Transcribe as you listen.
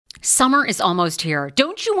Summer is almost here.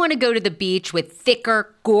 Don't you want to go to the beach with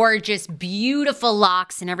thicker, gorgeous, beautiful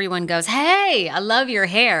locks and everyone goes, "Hey, I love your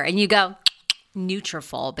hair." And you go,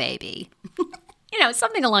 "Nutrafol, baby."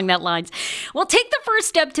 Something along that lines. Well, take the first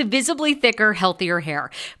step to visibly thicker, healthier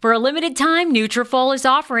hair. For a limited time, Nutrafol is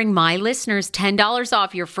offering my listeners $10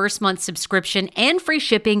 off your first month subscription and free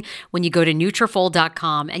shipping when you go to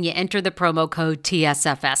Nutrafol.com and you enter the promo code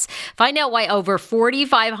TSFS. Find out why over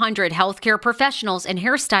 4,500 healthcare professionals and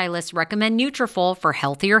hairstylists recommend Nutrafol for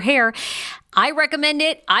healthier hair. I recommend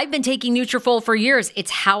it. I've been taking Nutrafol for years.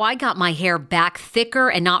 It's how I got my hair back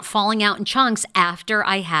thicker and not falling out in chunks after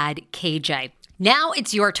I had KJ. Now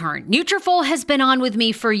it's your turn. Nutrafol has been on with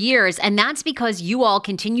me for years, and that's because you all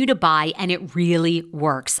continue to buy, and it really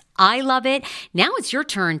works. I love it. Now it's your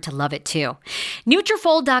turn to love it too.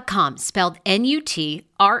 Nutrafol.com, spelled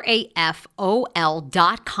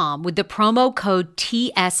Nutrafol.com with the promo code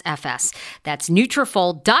TSFS. That's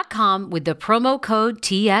Nutrafol.com with the promo code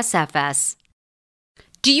TSFS.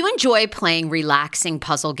 Do you enjoy playing relaxing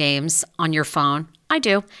puzzle games on your phone? I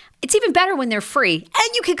do. It's even better when they're free, and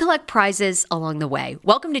you can collect prizes along the way.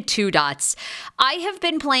 Welcome to Two Dots. I have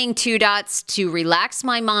been playing Two Dots to relax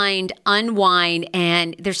my mind, unwind,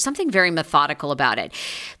 and there's something very methodical about it.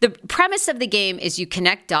 The premise of the game is you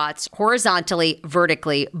connect dots horizontally,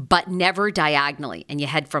 vertically, but never diagonally, and you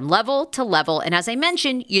head from level to level, and as I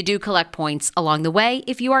mentioned, you do collect points along the way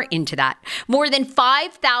if you are into that. More than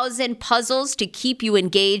 5,000 puzzles to keep you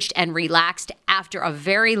engaged and relaxed after a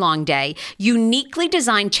very long day, uniquely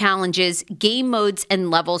designed challenges, game modes, and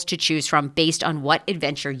levels to choose from based on what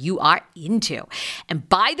adventure you are into. And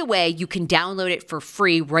by the way, you can download it for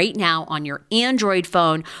free right now on your Android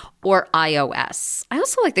phone or iOS. I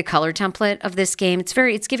also like the color template of this game.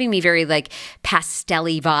 It's giving me very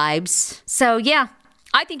pastel-y vibes. So yeah,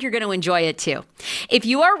 I think you're going to enjoy it too. If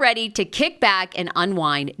you are ready to kick back and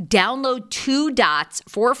unwind, download Two Dots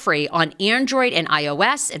for free on Android and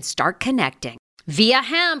iOS and start connecting. Via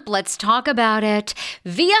Hemp, let's talk about it.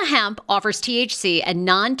 Via Hemp offers THC and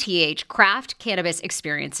non-TH craft cannabis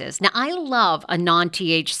experiences. Now, I love a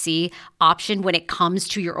non-THC option when it comes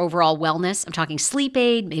to your overall wellness. I'm talking sleep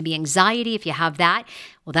aid, maybe anxiety if you have that.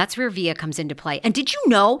 Well, that's where Via comes into play. And did you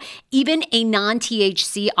know even a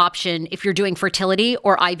non-THC option, if you're doing fertility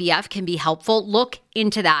or IVF, can be helpful? Look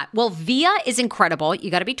into that. Well, Via is incredible.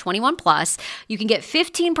 You got to be 21 plus. You can get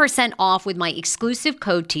 15% off with my exclusive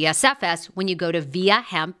code TSFS when you go to Via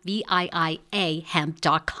Hemp, VIIA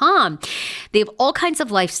hemp.com. They have all kinds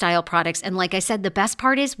of lifestyle products. And like I said, the best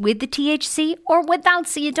part is with the THC or without,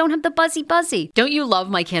 so you don't have the buzzy. Don't you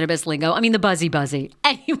love my cannabis lingo? I mean, the buzzy.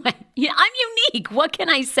 Anyway, I'm unique. What can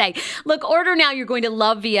I say? Look, order now. You're going to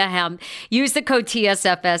love Via Hemp. Use the code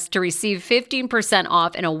TSFS to receive 15%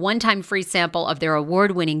 off and a one-time free sample of their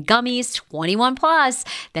award-winning gummies, 21 plus.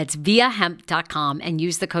 That's viahemp.com, and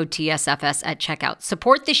use the code TSFS at checkout.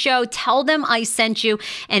 Support the show. Tell them I sent you,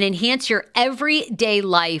 and enhance your everyday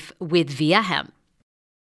life with Via Hemp.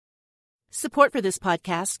 Support for this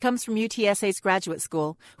podcast comes from UTSA's Graduate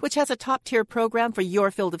School, which has a top-tier program for your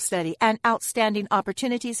field of study and outstanding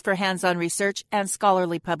opportunities for hands-on research and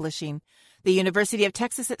scholarly publishing. The University of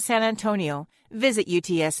Texas at San Antonio. Visit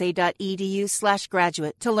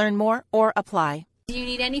utsa.edu/graduate to learn more or apply. Do you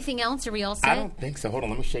need anything else? Are we all set? I don't think so. Hold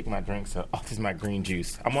on, let me shake my drink. This is my green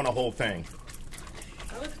juice. I'm on a whole thing.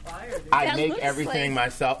 That looks fire, dude. I make everything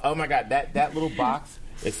myself. Oh my God, that little box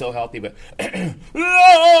is so healthy, but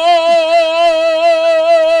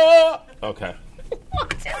okay. What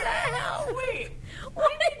the hell? Wait.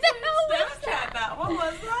 What the hell was that? What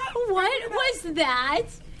was that? What was that?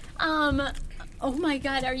 Oh my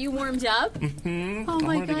God, are you warmed up? Mm-hmm. Oh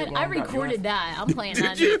my God, I recorded that. I'm playing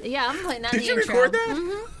that. You? Yeah, I'm playing that in Did the you intro. record that?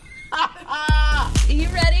 Mm-hmm. Are you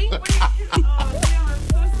ready? Oh, damn, I'm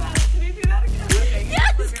so sad. Can you do that again? Okay,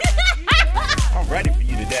 Yes. I'm ready for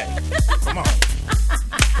you today. Come on.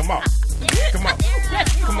 Get it,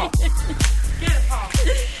 Paul.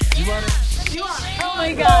 You want it? You want it? Oh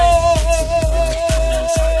my God.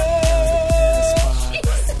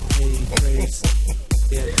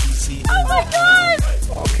 Oh my God.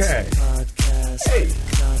 Okay. Hey.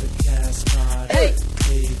 Hey.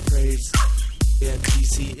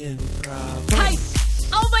 Hi.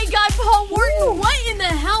 Oh my God, Paul Wharton, what in the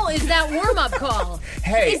hell is that warm-up call?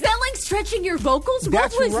 Hey. Is that like stretching your vocals?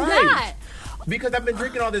 That's what was right. that? Because I've been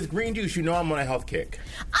drinking all this green juice. You know I'm on a health kick.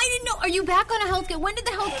 I didn't know. Are you back on a health kick? When did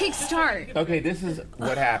the health kick start? Okay, this is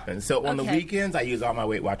what happens. So on the weekends, I use all my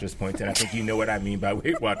Weight Watchers points, and I think you know what I mean by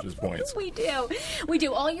Weight Watchers points. We do. We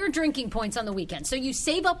do. All your drinking points on the weekend. So you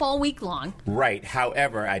save up all week long. Right.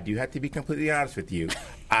 However, I do have to be completely honest with you.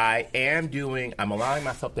 I'm allowing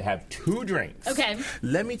myself to have 2 drinks. Okay.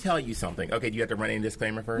 Let me tell you something. Okay, do you have to run in a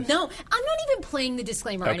disclaimer first? No, I'm not even playing the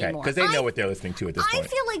disclaimer anymore. Because they know what they're listening to at this point. I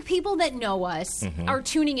feel like people that know us are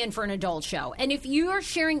tuning in for an adult show. And if you are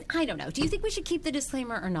sharing, I don't know, do you think we should keep the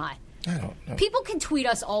disclaimer or not? I don't know. People can tweet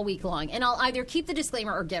us all week long, and I'll either keep the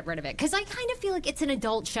disclaimer or get rid of it. Because I kind of feel like it's an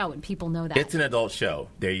adult show, and people know that. It's an adult show.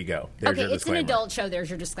 There you go. There's your disclaimer. It's an adult show. There's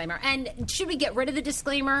your disclaimer. And should we get rid of the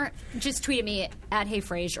disclaimer? Just tweet at me at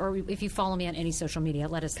HeyFrage, or if you follow me on any social media,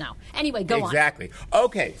 let us know. Anyway, go on. Exactly.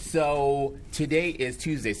 Okay, so today is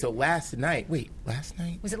Tuesday. So last night? Was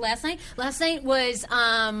it last night? Last night was,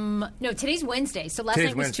 no, today's Wednesday. So last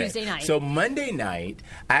night was Tuesday night. So Monday night,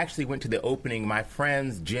 I actually went to the opening. My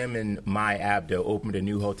friends Jim and Mai Abdo opened a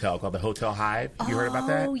new hotel called the Hotel Hive. You heard about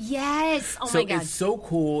that? Oh, yes. Oh, so my God. it's so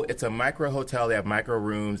cool. It's a micro hotel. They have micro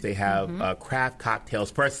rooms. They have craft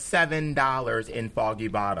cocktails for $7 in Foggy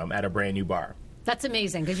Bottom at a brand new bar. That's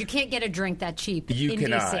amazing because you can't get a drink that cheap in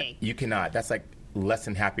DC. You cannot. That's like less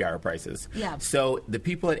than happy hour prices. Yeah. So the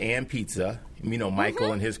people at AM Pizza,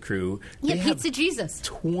 Michael and his crew, they Pizza have Jesus.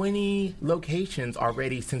 20 locations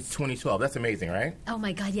already since 2012. That's amazing, right? Oh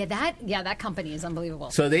my God, that company is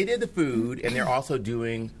unbelievable. So they did the food, and they're also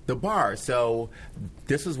doing the bar. So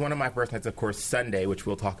this was one of my first nights, of course, Sunday, which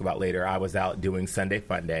we'll talk about later. I was out doing Sunday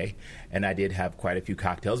Fun Day, and I did have quite a few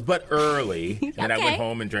cocktails, but early, and I went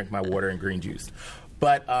home and drank my water and green juice.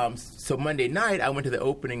 But so Monday night, I went to the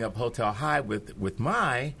opening of Hotel Hive with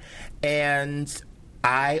Mai, and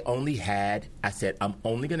I said, I'm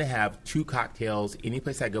only going to have 2 cocktails any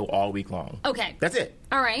place I go all week long. Okay. That's it.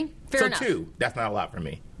 All right. Fair enough. So 2. That's not a lot for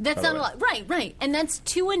me. That's not a lot. Right. And that's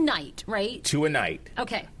 2 a night, right? 2 a night.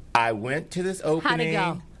 Okay. I went to this opening.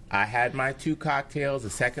 How'd it go? I had my 2 cocktails. The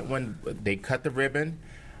second one, they cut the ribbon.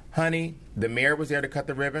 Honey, the mayor was there to cut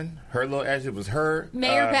the ribbon. Her little edge, it was her.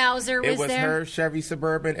 Mayor Bowser was there. It was her Chevy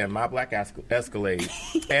Suburban and my black Escalade.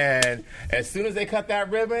 And as soon as they cut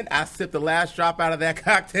that ribbon, I sipped the last drop out of that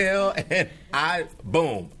cocktail, and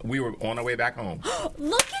we were on our way back home.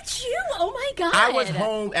 Look at you. Oh, my God. I was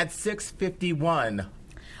home at 6:51.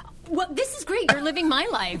 Well, this is great. You're living my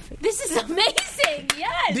life. This is amazing.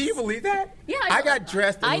 Yes. Do you believe that? Yeah. I got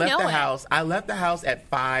dressed and left the house. I left the house at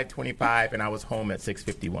 5:25, and I was home at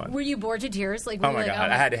 6:51. Were you bored to tears? Oh my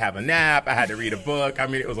God! I had to have a nap. I had to read a book. I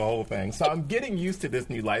mean, it was a whole thing. So I'm getting used to this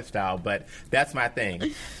new lifestyle, but that's my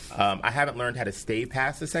thing. I haven't learned how to stay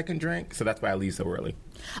past the second drink, so that's why I leave so early.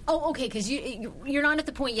 Oh, okay, because you're not at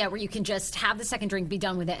the point yet where you can just have the second drink, be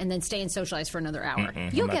done with it, and then stay and socialize for another hour.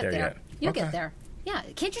 You'll get there. You'll get there. Yeah.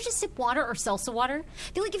 Can't you just sip water or salsa water?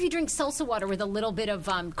 I feel like if you drink salsa water with a little bit of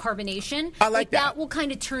carbonation, I like that. That will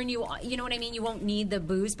kind of turn you on. You know what I mean? You won't need the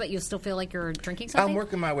booze, but you'll still feel like you're drinking something. I'm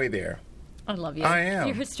working my way there. I love you. I am.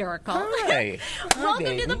 You're hysterical. Hi.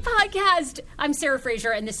 Welcome to the podcast. I'm Sarah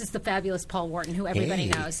Fraser, and this is the fabulous Paul Wharton, who everybody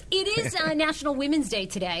knows. It is National Women's Day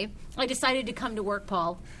today. I decided to come to work,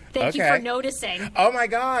 Paul. Thank you for noticing. Oh, my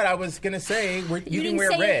God. I was going to say, you can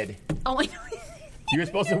wear red. Oh, I know. You're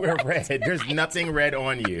supposed to wear red. There's nothing red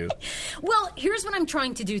on you. Well, here's what I'm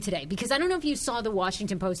trying to do today, because I don't know if you saw the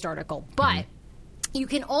Washington Post article, but you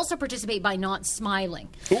can also participate by not smiling.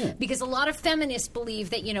 Ooh. Because a lot of feminists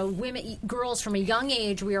believe that, girls from a young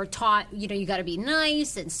age, we are taught, you got to be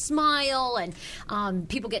nice and smile, and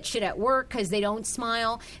people get shit at work because they don't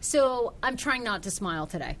smile. So I'm trying not to smile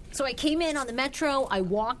today. So I came in on the metro, I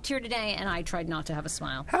walked here today, and I tried not to have a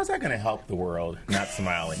smile. How's that going to help the world, not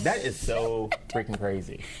smiling? That is so freaking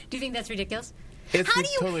crazy. Do you think that's ridiculous? It's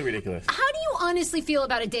totally ridiculous. How do you honestly feel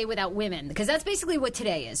about a day without women? Because that's basically what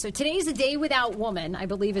today is. So today is a day without woman, I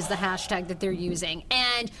believe is the hashtag that they're using.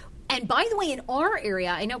 And by the way, in our area,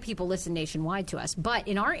 I know people listen nationwide to us, but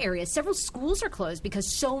in our area, several schools are closed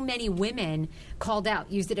because so many women called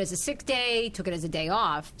out, used it as a sick day, took it as a day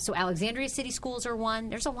off. So Alexandria City schools are one.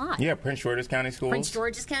 There's a lot. Yeah, Prince George's County schools. Prince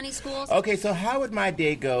George's County schools. Okay, so how would my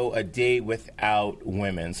day go a day without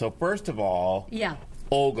women? So first of all,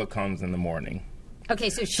 Olga comes in the morning. Okay,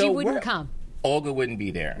 so she wouldn't come. Olga wouldn't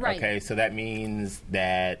be there. Right. Okay, so that means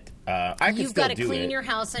that I can still do it. You've got to clean your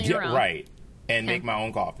house on your own. Right, and make my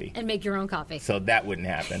own coffee. And make your own coffee. So that wouldn't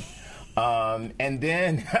happen. And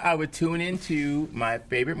then I would tune into my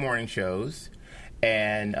favorite morning shows,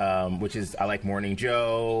 and which is I like Morning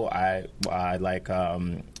Joe. I like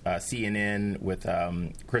CNN with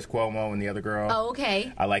Chris Cuomo and the other girl. Oh,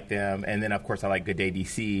 okay. I like them, and then of course I like Good Day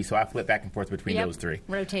DC. So I flip back and forth between those three.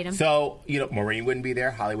 Rotate them. So Maureen wouldn't be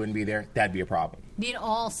there, Holly wouldn't be there. That'd be a problem. Be an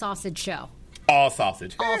all sausage show. All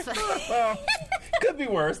sausage. All could be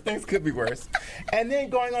worse. Things could be worse. And then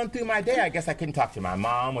going on through my day, I guess I couldn't talk to my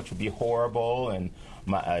mom, which would be horrible, and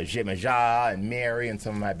my Jim and Ja and Mary and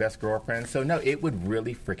some of my best girlfriends. So, no, it would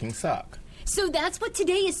really freaking suck. So that's what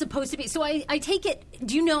today is supposed to be. So I take it,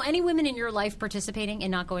 do you know any women in your life participating in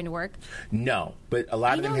not going to work? No, but a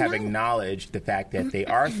lot of them have acknowledged the fact that they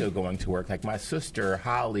are still going to work. Like my sister,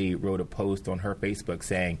 Holly, wrote a post on her Facebook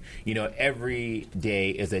saying, every day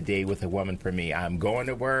is a day with a woman for me. I'm going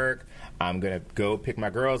to work. I'm going to go pick my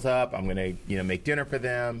girls up. I'm going to, make dinner for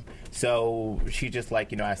them. So she's just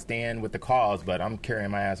like, I stand with the cause, but I'm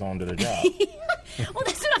carrying my ass on to the job. Well,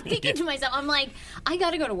 that's what I'm thinking to myself. I'm like, I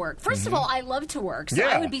got to go to work. First of all, I love to work, so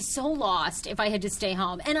I would be so lost if I had to stay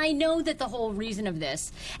home. And I know that the whole reason of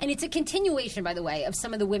this, and it's a continuation, by the way, of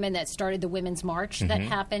some of the women that started the Women's March that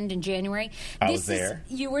happened in January. I was there.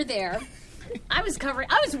 You were there. I was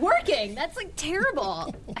working. That's like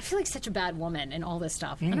terrible. I feel like such a bad woman and all this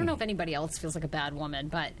stuff. I don't know if anybody else feels like a bad woman,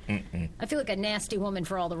 but I feel like a nasty woman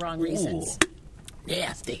for all the wrong reasons.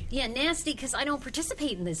 Nasty. Yeah, nasty because I don't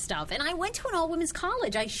participate in this stuff. And I went to an all-women's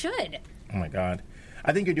college. I should. Oh, my God.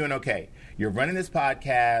 I think you're doing okay. You're running this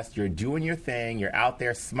podcast. You're doing your thing. You're out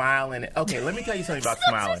there smiling. Okay, let me tell you something about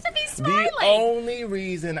smiling. Supposed to be smiling. The only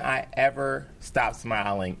reason I ever stopped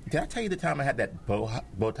smiling, did I tell you the time I had that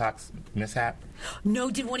Botox mishap?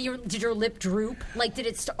 No, did your lip droop? Like, did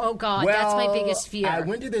it oh, God, that's my biggest fear. I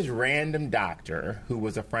went to this random doctor who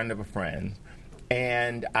was a friend of a friend.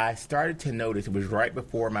 And I started to notice, it was right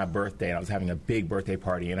before my birthday, and I was having a big birthday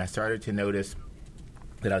party, and I started to notice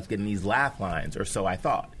that I was getting these laugh lines, or so I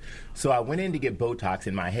thought. So I went in to get Botox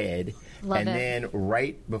in my head, then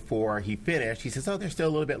right before he finished, he says, oh, there's still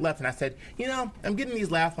a little bit left. And I said, I'm getting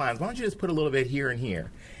these laugh lines. Why don't you just put a little bit here and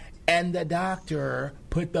here? And the doctor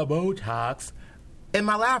put the Botox in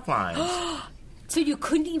my laugh lines. So you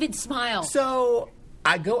couldn't even smile. So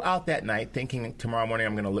I go out that night thinking tomorrow morning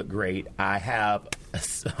I'm going to look great. I have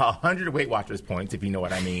 100 Weight Watchers points, if you know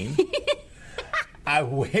what I mean. I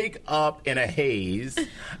wake up in a haze.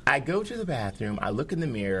 I go to the bathroom. I look in the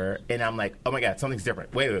mirror, and I'm like, oh, my God, something's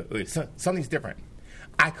different. Wait. Something's different.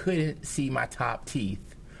 I couldn't see my top teeth.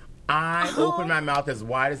 I opened my mouth as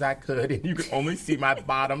wide as I could, and you could only see my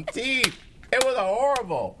bottom teeth. It was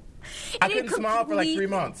horrible. I couldn't smile for like 3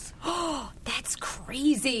 months. Oh, that's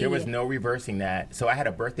crazy. There was no reversing that. So I had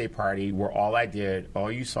a birthday party where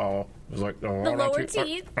all you saw was like the lower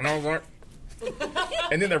teeth. And I was like,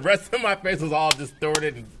 and then the rest of my face was all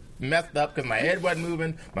distorted and messed up because my head wasn't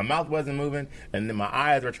moving, my mouth wasn't moving, and then my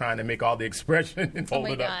eyes were trying to make all the expression and hold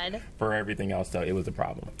it up for everything else. So it was a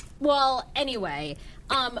problem. Well, anyway,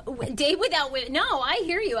 day without women. No, I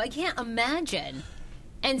hear you. I can't imagine.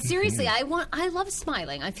 And seriously, I love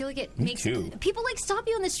smiling. I feel like it makes people like stop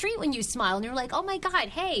you on the street when you smile, and you're like, oh my God,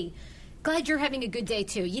 hey, glad you're having a good day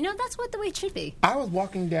too. That's the way it should be. I was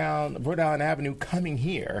walking down Rhode Island Avenue coming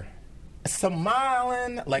here,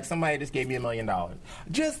 smiling like somebody just gave me $1 million.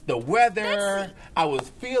 Just the weather. I was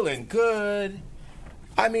feeling good.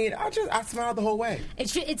 I mean, I smiled the whole way.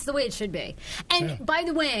 It's the way it should be. And by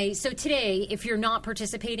the way, so today, if you're not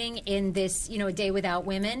participating in this, a day without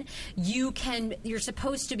women, you're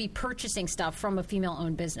supposed to be purchasing stuff from a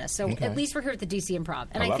female-owned business. So at least we're here at the DC Improv.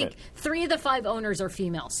 And I think 3 of the 5 owners are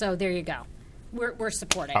female. So there you go. We're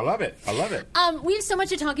supporting. I love it. We have so much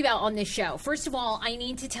to talk about on this show. First of all, I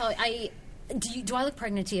need to tell you, do I look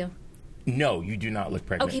pregnant to you? No, you do not look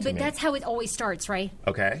pregnant to me. Okay, but that's how it always starts, right?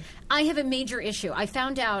 Okay. I have a major issue. I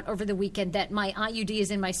found out over the weekend that my IUD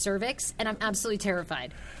is in my cervix, and I'm absolutely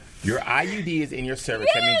terrified. Your IUD is in your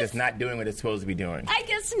cervix. Yes! That means it's not doing what it's supposed to be doing. I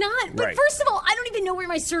guess not. But first of all, I don't even know where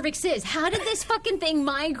my cervix is. How did this fucking thing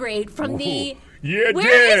migrate from the... Yeah,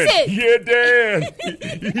 Where is it? Yeah, Dan.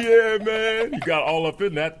 Yeah, man. You got all up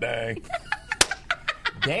in that thing.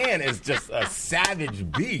 Dan is just a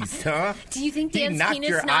savage beast, huh? Do you think Dan's penis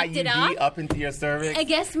penis knocked it up into your cervix? I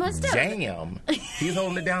guess must have. Damn. He's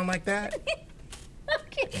holding it down like that?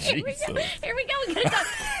 Okay, here we go. We gotta talk.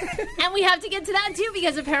 And we have to get to that, too,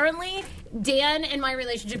 because apparently Dan and my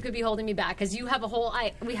relationship could be holding me back, because you have a whole...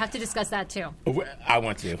 we have to discuss that, too. I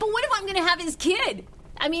want to. But what if I'm going to have his kid?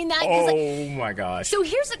 I mean, that. Oh, my gosh. So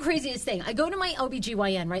here's the craziest thing. I go to my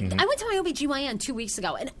OBGYN, right? I went to my OBGYN 2 weeks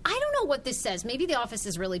ago, and I don't know what this says. Maybe the office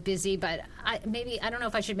is really busy, but I don't know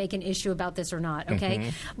if I should make an issue about this or not,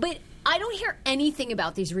 okay? But I don't hear anything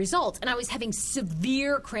about these results, and I was having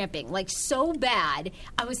severe cramping, like so bad.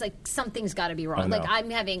 I was like, something's got to be wrong. Oh, no. Like, I'm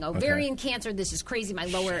having ovarian cancer. This is crazy. My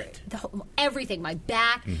lower, everything, my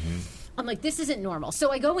back. I'm like, this isn't normal.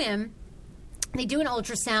 So I go in. They do an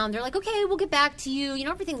ultrasound. They're like, okay, we'll get back to you. You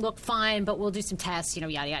know, everything looked fine, but we'll do some tests, you know,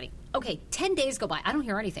 yada, yada. Okay, 10 days go by. I don't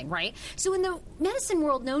hear anything, right? So in the medicine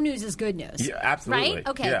world, no news is good news. Yeah, absolutely. Right?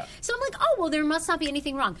 Okay. Yeah. So I'm like, oh, well, there must not be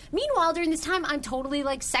anything wrong. Meanwhile, during this time, I'm totally,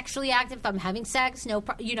 like, sexually active. I'm having sex,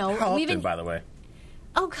 you know. How often, by the way?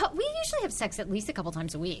 Oh, we usually have sex at least a couple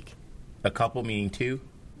times a week. A couple meaning two?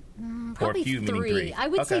 Probably or a few three. meaning three? I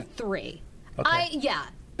would say Okay. 3. Okay. Yeah.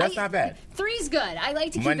 That's not bad. 3's good. I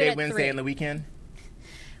like to keep Monday, it at Wednesday, 3. and the weekend?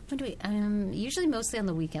 When do we? Usually mostly on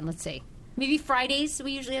the weekend. Let's see. Maybe Fridays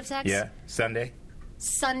we usually have sex. Yeah. Sunday?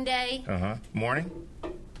 Sunday. Morning?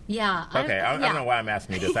 Yeah. Okay. I yeah. don't know why I'm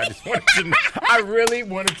asking you this. I just wanted to know. I really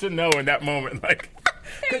wanted to know in that moment. Like,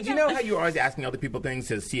 because you know how you're always asking other people things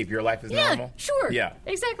to see if your life is Yeah, normal? sure. Yeah.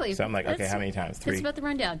 Exactly. So I'm like, okay, That's- how many times? 3? That's about the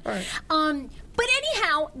rundown. All right. But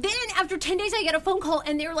anyhow, then after 10 days, I get a phone call,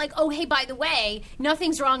 and they're like, oh, hey, by the way,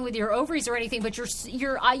 nothing's wrong with your ovaries or anything, but your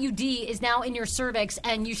IUD is now in your cervix,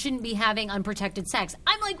 and you shouldn't be having unprotected sex.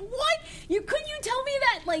 I'm like, what? Couldn't you tell me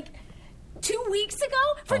that, like, 2 weeks ago?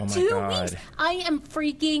 For Oh, my 2 God. weeks? I am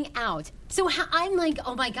freaking out. So I'm like,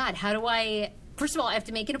 oh, my God, how do I... First of all, I have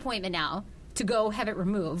to make an appointment now to go have it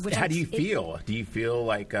removed. Which How do you feel? Do you feel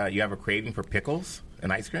like you have a craving for pickles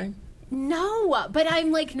and ice cream? No, but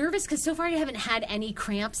I'm like nervous because so far I haven't had any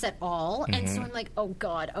cramps at all, and so I'm like, oh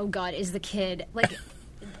god, is the kid like,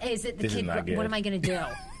 is it the This is kid? not good. What am I going to do?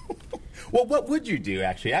 Well, what would you do,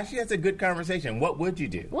 actually? Actually, that's a good conversation. What would you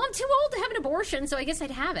do? Well, I'm too old to have an abortion, so I guess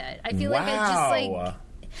I'd have it. I feel like I just like.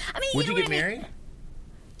 I mean, Would you know get what I mean? married?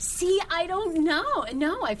 See, I don't know.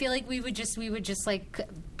 No, I feel like we would just like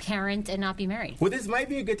parent and not be married. Well, this might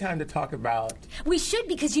be a good time to talk about. We should,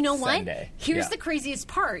 because you know what? Sunday. Here's Yeah. the craziest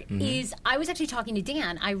part is I was actually talking to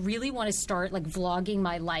Dan. I really want to start like vlogging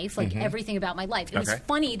my life, like everything about my life. It was Okay.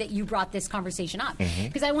 funny that you brought this conversation up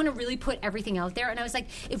because I want to really put everything out there. And I was like,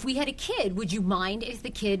 if we had a kid, would you mind if the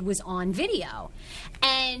kid was on video?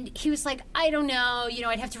 And he was like, I don't know. You know,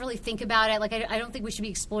 I'd have to really think about it. Like, I don't think we should be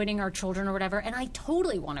exploiting our children or whatever. And I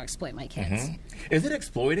totally want to exploit my kids. Is it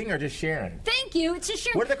exploiting or just sharing? Thank you. It's just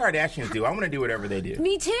sharing. What do the Kardashians do? I want to do whatever they do.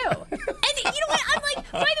 Me too. And you know what? I'm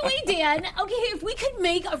like, by the way, Dan. Okay, if we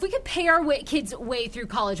could pay our kids' way through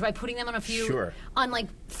college by putting them on on like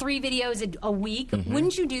 3 videos a week,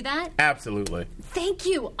 wouldn't you do that? Absolutely. Thank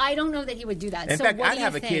you. I don't know that he would do that. In so fact, what I'd do you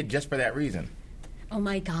have a think? kid just for that reason. Oh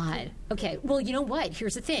my God. Okay. Well, you know what?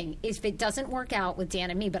 Here's the thing: if it doesn't work out with Dan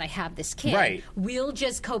and me, but I have this kid, Right. we'll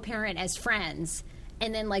just co-parent as friends.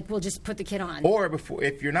 And then, like, we'll just put the kid on. Or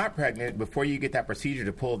if you're not pregnant, before you get that procedure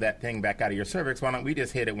to pull that thing back out of your cervix, why don't we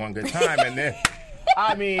just hit it one good time and then,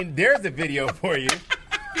 I mean, there's a video for you.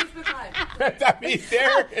 I mean,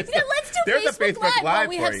 let's do there's Facebook a Facebook Live while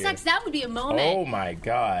we for have you. sex. That would be a moment. Oh my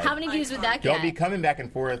God! How many views would that get? Don't be coming back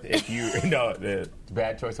and forth if you no the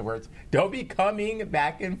bad choice of words. Don't be coming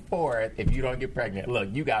back and forth if you don't get pregnant. Look,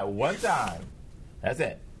 you got one time. That's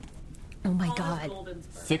it. Oh my God.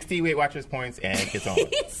 60 Weight Watchers points and it's on.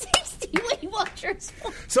 60 Weight Watchers.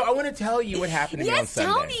 So I want to tell you what happened to me on Yes,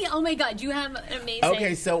 Sunday. tell me. Oh my God, you have an amazing.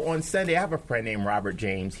 Okay, so on Sunday, I have a friend named Robert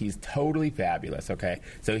James. He's totally fabulous, okay?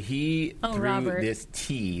 So he threw Robert.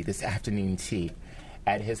 this afternoon tea,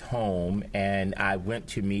 at his home, and I went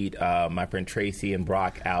to meet my friend Tracy and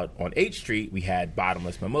Brock out on 8th Street. We had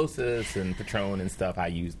bottomless mimosas and Patron and stuff. I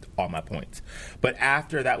used all my points. But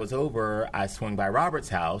after that was over, I swung by Robert's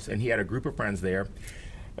house, and he had a group of friends there.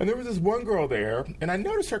 And there was this one girl there, and I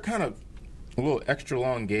noticed her kind of a little extra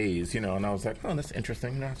long gaze, you know, and I was like, oh, that's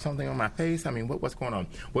interesting. You know, something on my face. I mean, what's going on?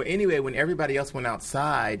 Well, anyway, when everybody else went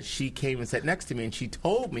outside, she came and sat next to me, and she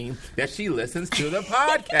told me that she listens to the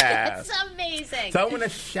podcast. That's amazing. So I want to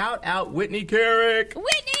shout out Whitney Carrick.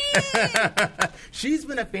 Whitney! She's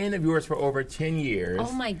been a fan of yours for over 10 years.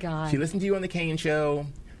 Oh, my God. She listened to you on The Kane Show.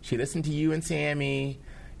 She listened to you and Sammy.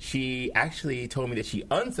 She actually told me that she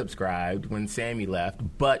unsubscribed when Sammy left,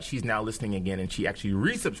 but she's now listening again, and she actually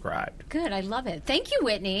resubscribed. Good. I love it. Thank you,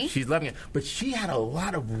 Whitney. She's loving it. But she had a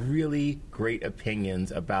lot of really great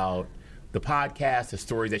opinions about the podcast, the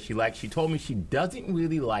stories that she likes. She told me she doesn't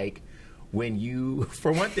really like when you,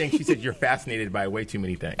 for one thing, she said you're fascinated by way too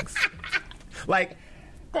many things. Like,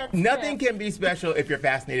 That's nothing true. can be special if you're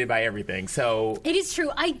fascinated by everything. So It is true.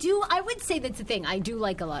 I would say that's the thing. I do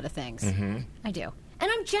like a lot of things. I do. And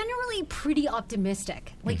I'm generally pretty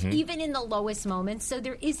optimistic, like even in the lowest moments. So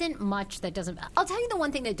there isn't much that doesn't. I'll tell you the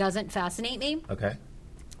one thing that doesn't fascinate me. Okay.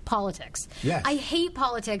 Politics. Yes. I hate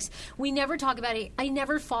politics. We never talk about it. I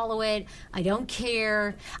never follow it. I don't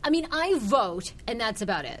care. I mean, I vote, and that's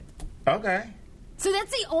about it. Okay. So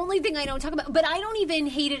that's the only thing I don't talk about. But I don't even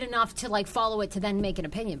hate it enough to like follow it to then make an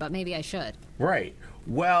opinion. But maybe I should. Right.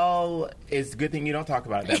 Well, it's a good thing you don't talk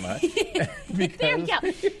about it that much. There we go.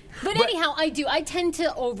 But anyhow, I do. I tend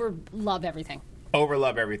to over-love everything.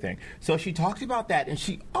 Overlove everything. So she talked about that, and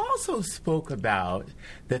she also spoke about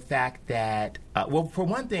the fact that, well, for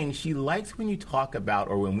one thing, she likes when you talk about,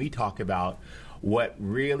 or when we talk about, what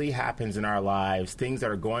really happens in our lives, things that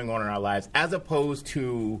are going on in our lives, as opposed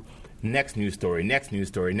to next news story, next news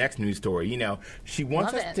story, next news story. You know, she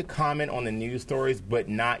wants us to comment on the news stories, but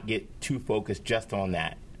not get too focused just on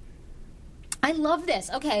that. I love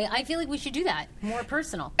this. Okay, I feel like we should do that. More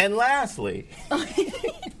personal. And lastly...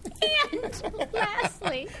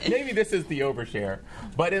 maybe this is the overshare,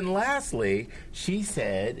 but lastly, she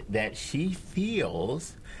said that she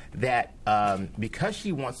feels that because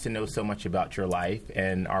she wants to know so much about your life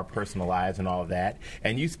and our personal lives and all of that,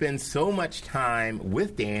 and you spend so much time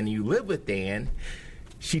with Dan, you live with Dan,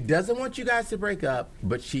 she doesn't want you guys to break up,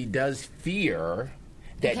 but she does fear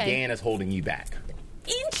that Dan is holding you back.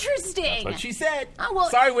 Interesting. That's what she said. Oh, well,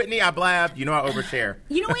 sorry, Whitney, I blabbed. You know I overshare.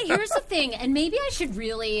 You know what? Here's the thing, and maybe I should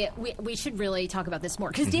really, we should really talk about this more,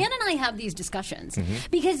 because Dan and I have these discussions,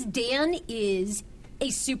 because Dan is a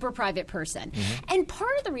super private person. And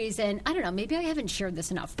part of the reason, I don't know, maybe I haven't shared this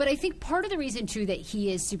enough, but I think part of the reason, too, that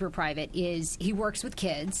he is super private is he works with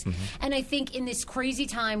kids. And I think in this crazy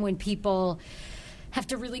time when people have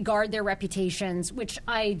to really guard their reputations, which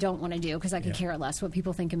I don't want to do because I could care less what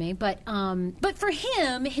people think of me. But for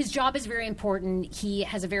him, his job is very important. He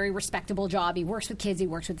has a very respectable job. He works with kids. He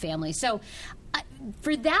works with families. So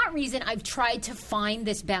for that reason, I've tried to find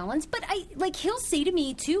this balance. But he'll say to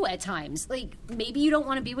me, too, at times, like, maybe you don't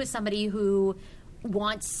want to be with somebody who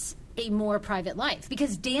wants a more private life,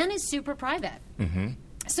 because Dan is super private.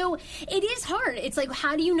 So it is hard. It's like,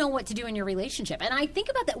 how do you know what to do in your relationship? And I think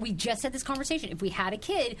about that. We just had this conversation. If we had a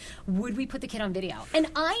kid, would we put the kid on video? And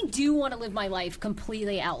I do want to live my life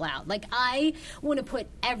completely out loud. Like, I want to put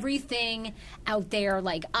everything out there.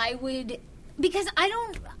 Like, I would, because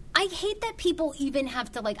I hate that people even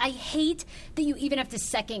have to, I hate that you even have to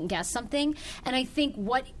second guess something. And I think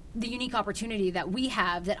what the unique opportunity that we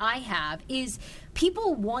have, that I have, is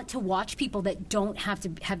people want to watch people that don't have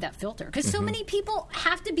to have that filter. Because so many people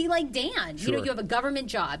have to be like Dan. Sure. You know, you have a government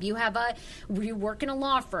job. You work in a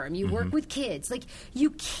law firm. You work with kids. Like, you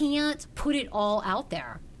can't put it all out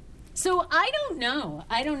there. So I don't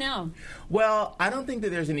know. Well, I don't think that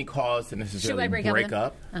there's any cause to necessarily break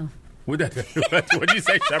up. Oh. What did you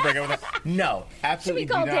say? Should I break up with that? No, absolutely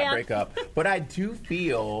do not Dan? break up. But I do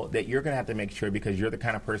feel that you're going to have to make sure, because you're the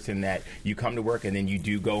kind of person that you come to work and then you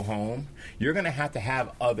do go home, you're going to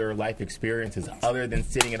have other life experiences other than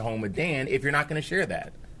sitting at home with Dan if you're not going to share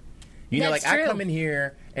that. You know, That's like, true. I come in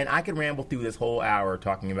here and I can ramble through this whole hour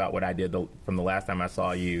talking about what I did from the last time I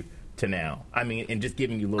saw you to now. I mean, and just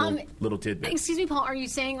giving you little tidbits. Excuse me, Paul, are you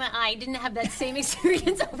saying that I didn't have that same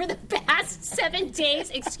experience over the past 7 days?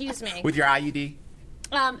 Excuse me. With your IUD?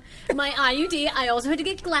 My IUD. I also had to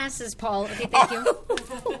get glasses, Paul. Okay, thank you.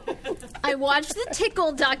 I watched the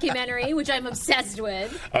Tickle documentary, which I'm obsessed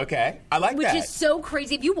with. Okay. I like which that. Which is so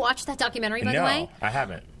crazy. Have you watched that documentary, by the way? No, I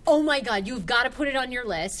haven't. Oh, my God. You've got to put it on your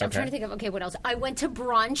list. I'm Okay. trying to think of, what else? I went to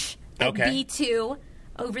brunch at Okay. B2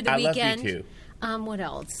 over the I love weekend. B2. What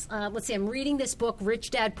else? Let's see. I'm reading this book, Rich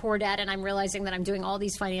Dad, Poor Dad, and I'm realizing that I'm doing all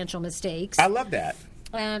these financial mistakes. I love that.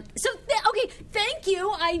 Okay, thank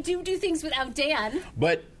you. I do things without Dan.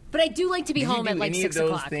 But I do like to be home at like 6 o'clock. Do you do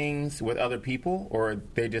any of those things with other people, or are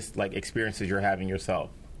they just like experiences you're having yourself?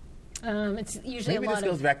 It's usually Maybe a lot this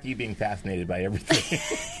goes back to you being fascinated by everything.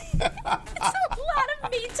 It's a lot of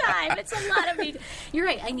me time. It's a lot of me. You're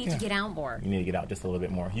right. I need to get out more. You need to get out just a little bit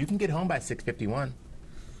more. You can get home by 6:51.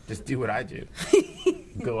 Just do what I do.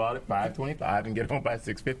 Go out at 5:25 and get home by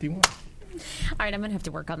 6:51. All right, I'm going to have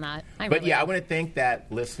to work on that. I want to thank that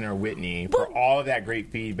listener, Whitney, for all of that great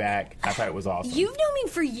feedback. I thought it was awesome. You've known me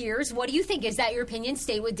for years. What do you think? Is that your opinion?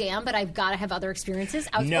 Stay with Dan, but I've got to have other experiences?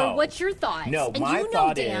 No. Or what's your thoughts? No, and my you know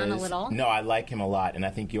thought Dan is, a little. no, I like him a lot, and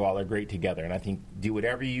I think you all are great together, and I think do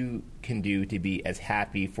whatever you can do to be as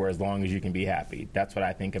happy for as long as you can be happy. That's what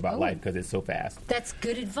I think about life, because it's so fast. That's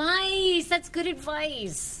good advice.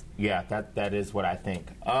 Yeah, that is what I think.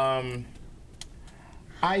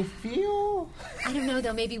 I feel... I don't know,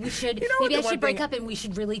 though. Maybe we should... maybe I should break up and we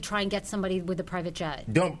should really try and get somebody with a private jet.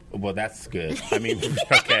 Well, that's good. I mean,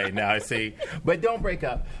 okay, now I see. But don't break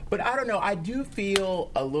up. But I don't know. I do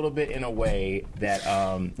feel a little bit in a way that,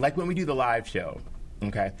 like when we do the live show,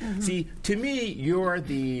 okay? Mm-hmm. See, to me, you're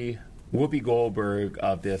the Whoopi Goldberg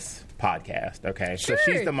of this podcast, okay? Sure.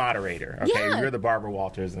 So she's the moderator, okay? Yeah. You're the Barbara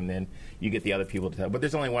Walters, and then you get the other people to tell. But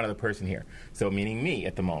there's only one other person here. So meaning me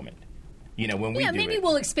at the moment. You know, when we do maybe it.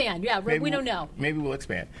 we'll expand. Yeah, we don't know. Maybe we'll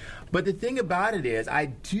expand. But the thing about it is, I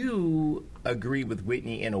do agree with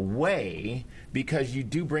Whitney in a way, because you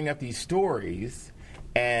do bring up these stories,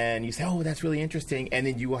 and you say, oh, that's really interesting, and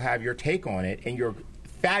then you will have your take on it, and you're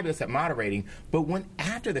fabulous at moderating. But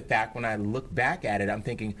after the fact, when I look back at it, I'm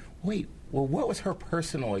thinking, wait, well, what was her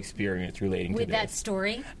personal experience relating to this? With that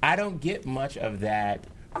story? I don't get much of that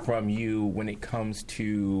from you when it comes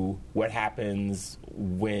to what happens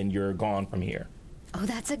when you're gone from here. Oh,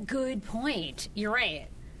 that's a good point. You're right.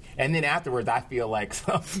 And then afterwards, I feel like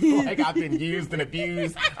I've been used and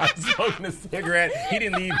abused. I'm smoking a cigarette. He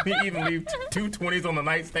didn't even leave two 20s on the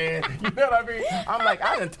nightstand. You know what I mean? I'm like,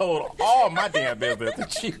 I done told all my damn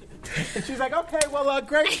business. And she's like, okay, well,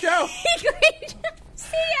 great show. Great.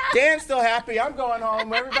 See ya. Dan's still happy. I'm going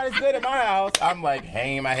home. Everybody's good at my house. I'm like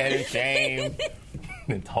hanging my head in shame.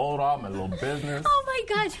 And told all my little business. Oh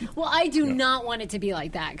my gosh. Well, I do not want it to be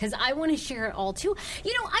like that, because I want to share it all too.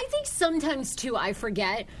 You know, I think sometimes too I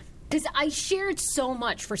forget, because I shared so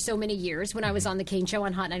much for so many years when I was on the Kane Show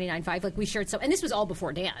on Hot 99.5. Like, we shared and this was all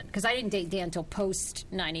before Dan, because I didn't date Dan until post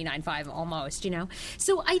 99.5 almost, you know.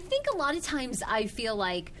 So I think a lot of times I feel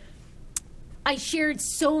like I shared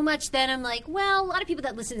so much then. I'm like, well, a lot of people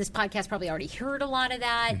that listen to this podcast probably already heard a lot of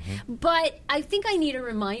that. Mm-hmm. But I think I need a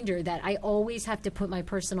reminder that I always have to put my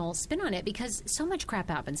personal spin on it, because so much crap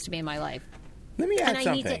happens to me in my life. Let me add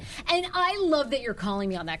something. And I love that you're calling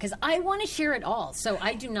me on that, because I want to share it all. So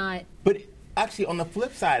I do not. But actually, on the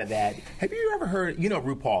flip side of that, have you ever heard,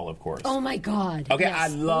 RuPaul, of course. Oh, my God. Okay, yes. I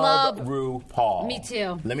love RuPaul. Me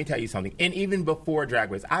too. Let me tell you something. And even before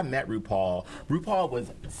Drag Race, I met RuPaul. RuPaul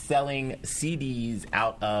was selling CDs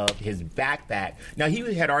out of his backpack. Now,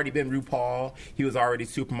 he had already been RuPaul. He was already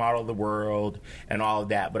Supermodel of the World and all of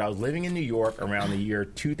that. But I was living in New York around the year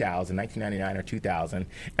 2000, 1999 or 2000,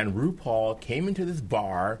 and RuPaul came into this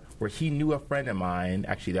bar where he knew a friend of mine.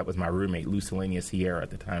 Actually, that was my roommate, Lucilenia Sierra at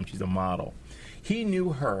the time. She's a model. He knew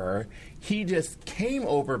her. He just came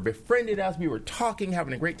over, befriended us. We were talking,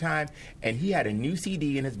 having a great time, and he had a new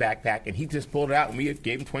CD in his backpack, and he just pulled it out, and we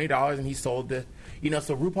gave him $20, and he sold the,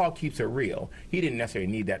 so RuPaul keeps it real. He didn't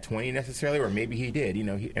necessarily need that 20 necessarily, or maybe he did.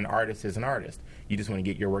 An artist is an artist. You just want to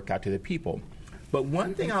get your work out to the people. But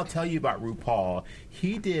one thing I'll tell you about RuPaul,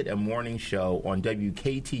 he did a morning show on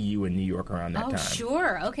WKTU in New York around that time. Oh,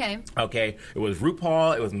 sure. Okay. Okay. It was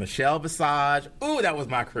RuPaul. It was Michelle Visage. Ooh, that was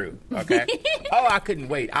my crew. Okay. Oh, I couldn't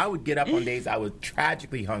wait. I would get up on days I was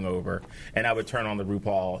tragically hungover, and I would turn on the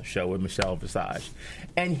RuPaul show with Michelle Visage.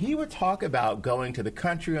 And he would talk about going to the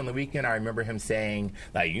country on the weekend. I remember him saying,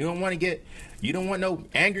 like, you don't want no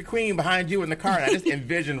angry queen behind you in the car. And I just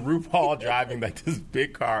envisioned RuPaul driving like this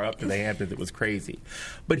big car up to the Hamptons. It was crazy.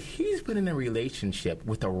 But he's been in a relationship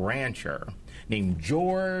with a rancher named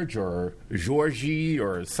George or Georgie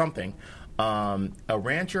or something. A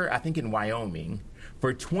rancher, I think, in Wyoming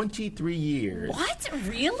for 23 years. What?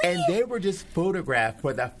 Really? And they were just photographed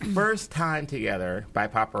for the first time together by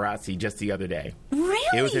paparazzi just the other day.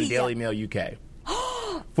 Really? It was in Daily Mail UK.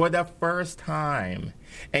 For the first time.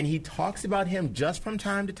 And he talks about him just from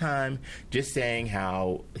time to time, just saying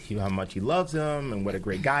how much he loves him and what a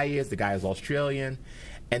great guy he is. The guy is Australian.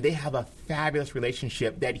 And they have a fabulous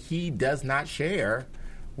relationship that he does not share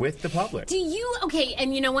with the public. Okay,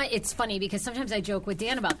 and you know what? It's funny because sometimes I joke with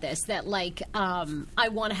Dan about this, that I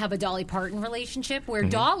want to have a Dolly Parton relationship where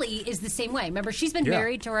Dolly is the same way. Remember, she's been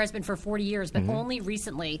married to her husband for 40 years, but only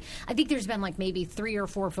recently, I think there's been maybe 3 or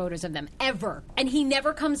 4 photos of them ever. And he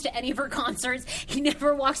never comes to any of her concerts. He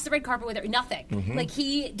never walks the red carpet with her. Nothing.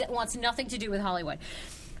 He wants nothing to do with Hollywood.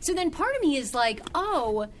 So then part of me is like,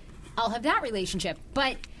 oh, I'll have that relationship.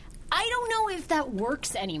 But I don't know if that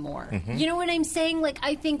works anymore. You know what I'm saying?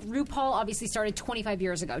 I think RuPaul obviously started 25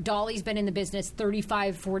 years ago. Dolly's been in the business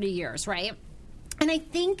 35, 40 years, right? And I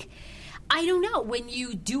think, I don't know, when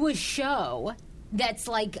you do a show that's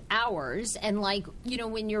like ours and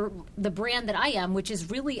when you're the brand that I am, which is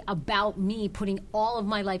really about me putting all of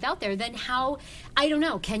my life out there, then how, I don't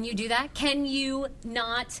know, can you do that? Can you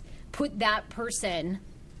not put that person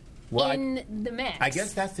in the mix? I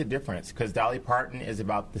guess that's the difference, because Dolly Parton is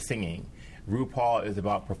about the singing. RuPaul is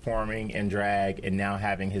about performing in drag and now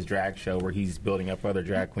having his drag show where he's building up other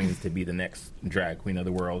drag queens to be the next drag queen of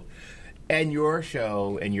the world. And your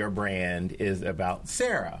show and your brand is about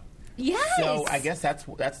Sarah. Yes. So I guess that's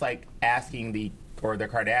like asking the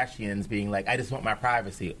Kardashians being like, I just want my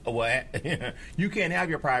privacy. What? You can't have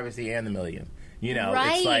your privacy and the million. You know,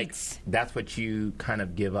 right. It's like that's what you kind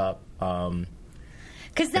of give up.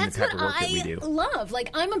 Because that's what I love. Like,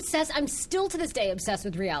 I'm obsessed. I'm still to this day obsessed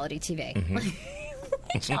with reality TV.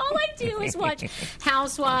 Mm-hmm. All I do is watch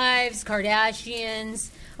Housewives, Kardashians.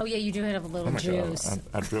 Oh, yeah, you do have a little juice. God,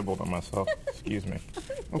 I dribbled on myself. Excuse me.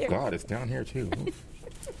 Oh, God, it's down here, too.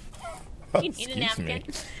 You need a napkin? Me.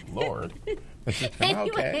 Lord. Anyway.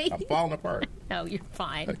 Okay, I'm falling apart. No, you're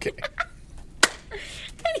fine. Okay.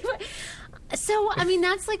 Anyway, so, I mean,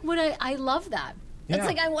 that's like what I love that. It's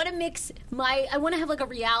like I want to I want to have like a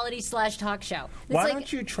reality / talk show. Why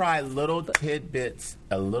don't you try little tidbits,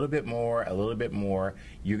 a little bit more.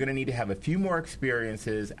 You're going to need to have a few more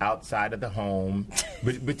experiences outside of the home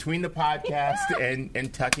between the podcast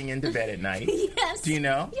and tucking into bed at night. Yes. Do you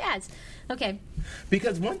know? Yes. Okay.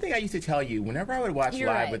 Because one thing I used to tell you, whenever I would watch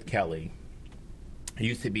Live with Kelly, it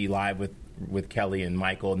used to be Live with Kelly and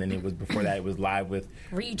Michael, and then it was before that it was Live with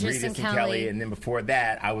Regis and Kelly, and then before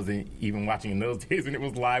that I wasn't even watching in those days, and it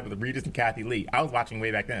was Live with Regis and Kathy Lee. I was watching way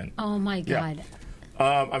back then. Oh my God.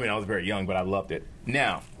 Yeah. I mean, I was very young, but I loved it.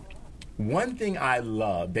 Now, one thing I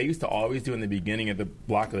love, they used to always do in the beginning of the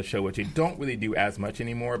block of the show, which they don't really do as much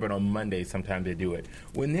anymore, but on Mondays sometimes they do it.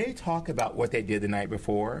 When they talk about what they did the night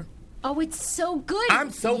before. Oh, it's so good. I'm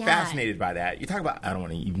so fascinated by that. You talk about, I don't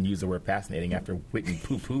want to even use the word fascinating after Whitney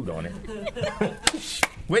poo-pooed on it.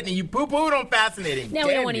 Whitney, you poo-pooed on fascinating. Now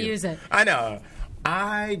we don't want to use it. I know.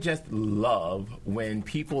 I just love when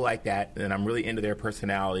people like that, and I'm really into their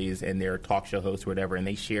personalities and their talk show hosts or whatever, and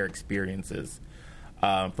they share experiences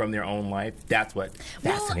from their own life. That's what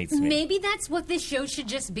fascinates me. Maybe that's what this show should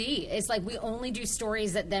just be. It's like we only do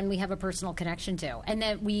stories that then we have a personal connection to, and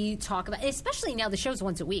that we talk about, especially now the show's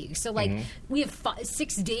once a week. So like we have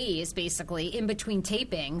 6 days basically in between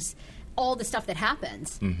tapings, all the stuff that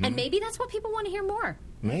happens. And maybe that's what people want to hear more.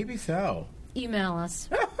 Maybe so. Email us.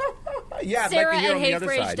 Yeah, I'd Sarah like to hear at on the other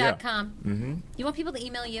side. heyfrage.com. You want people to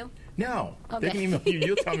email you? No. Okay. They can email you.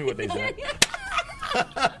 You'll tell me what they said.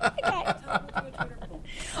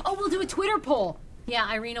 Oh, we'll do a Twitter poll. Yeah,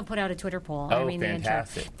 Irene will put out a Twitter poll. Oh, Irene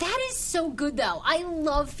fantastic. That is so good, though. I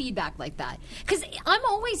love feedback like that. Because I'm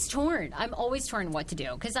always torn. What to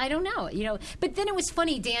do. Because I don't know, you know. But then it was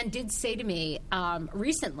funny. Dan did say to me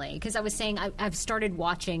recently, because I was saying I've started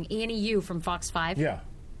watching Annie U from Fox 5. Yeah.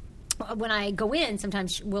 When I go in,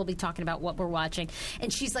 sometimes we'll be talking about what we're watching.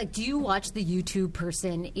 And she's like, do you watch the YouTube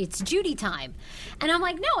person, It's Judy Time? And I'm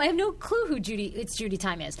like, no, I have no clue who It's Judy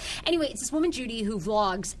Time is. Anyway, it's this woman, Judy, who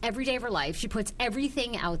vlogs every day of her life. She puts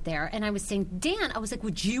everything out there. And I was saying, Dan, I was like,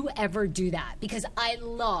 would you ever do that? Because I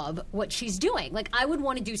love what she's doing. Like, I would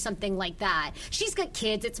want to do something like that. She's got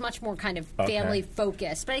kids. It's much more kind of family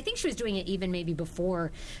focused. But I think she was doing it even maybe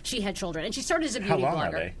before she had children. And she started as a beauty blogger. How long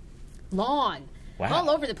are they? Long. Wow. All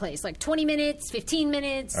over the place, like 20 minutes, 15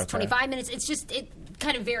 minutes, 25 minutes. It's just, it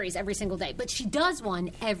kind of varies every single day. But she does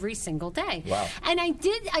one every single day. Wow. And I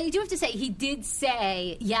do have to say, he did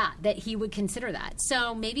say, that he would consider that.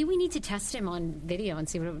 So maybe we need to test him on video and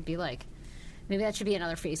see what it would be like. Maybe that should be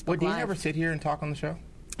another Facebook Well, do you Live. ever sit here and talk on the show?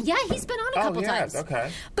 Yeah, he's been on a couple times.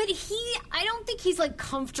 Okay. But I don't think he's like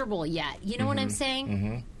comfortable yet. You know what I'm saying?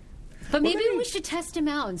 Mm-hmm. But maybe we should test him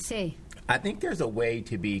out and see. I think there's a way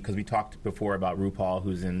to be, because we talked before about RuPaul,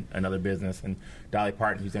 who's in another business, and Dolly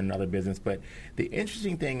Parton, who's in another business. But the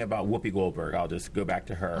interesting thing about Whoopi Goldberg, I'll just go back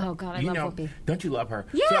to her. Oh, God, I love Whoopi. Don't you love her?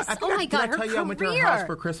 Yes. So Oh, my God, did I tell you I went to her house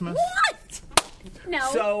for Christmas? What? No.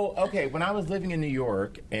 So, okay, when I was living in New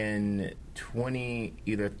York in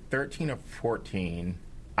either 13 or 14,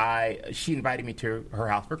 she invited me to her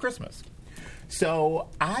house for Christmas. So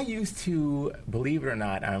I used to, believe it or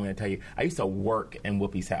not, I'm going to tell you, I used to work in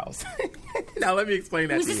Whoopi's house. Now let me explain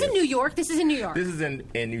that. Was this in New York? This is in New York. This is in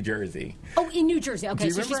New Jersey. Oh, in New Jersey. Okay,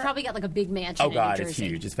 so remember? she's probably got like a big mansion. Oh God, in New it's Jersey.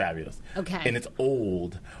 huge. It's fabulous. Okay. And it's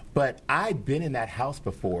old. But I'd been in that house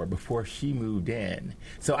before she moved in.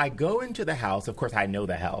 So I go into the house. Of course, I know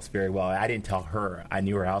the house very well. I didn't tell her I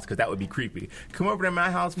knew her house because that would be creepy. Come over to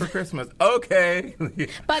my house for Christmas. Okay.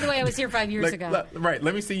 By the way, I was here 5 years ago. Right.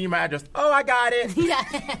 Let me see you my address. Oh, I got it.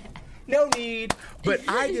 Yeah. No need. But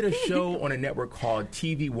I did a show on a network called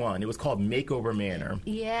TV One. It was called Makeover Manor.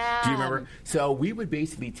 Yeah. Do you remember? So we would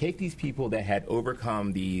basically take these people that had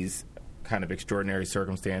overcome these kind of extraordinary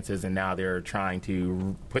circumstances, and now they're trying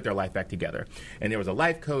to put their life back together. And there was a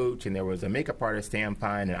life coach, and there was a makeup artist, Sam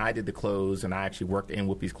Fine, and I did the clothes, and I actually worked in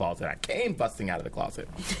Whoopi's closet. I came busting out of the closet.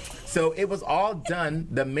 So it was all done.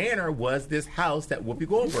 The manor was this house that Whoopi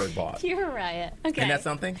Goldberg bought. You're a riot. Okay. Isn't that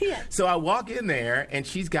something? Yeah. So I walk in there, and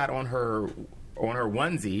she's got on her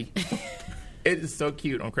onesie. It is so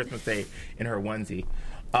cute on Christmas Day in her onesie.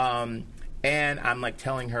 And I'm like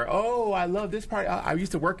telling her, oh, I love this part. I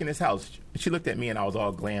used to work in this house. She looked at me and I was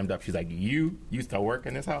all glammed up. She's like, you used to work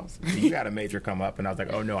in this house? You had a major come up. And I was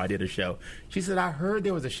like, oh, no, I did a show. She said, I heard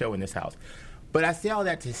there was a show in this house. But I say all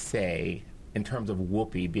that to say, in terms of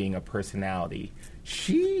Whoopi being a personality,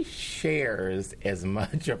 she shares as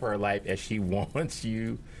much of her life as she wants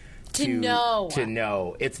you to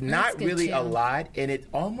know. It's not really a lot. And it's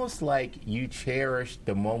almost like you cherish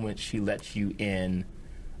the moment she lets you in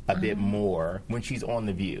a bit more when she's on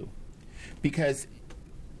The View. Because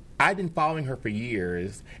I've been following her for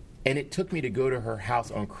years, and it took me to go to her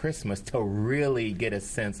house on Christmas to really get a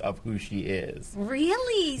sense of who she is.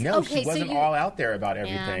 Really? No, okay, she wasn't all out there about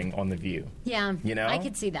everything on The View. Yeah, you know? I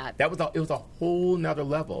could see that. It was a whole nother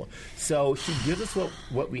level. So she gives us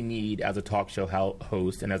what we need as a talk show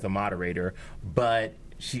host and as a moderator, but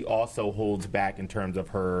she also holds back in terms of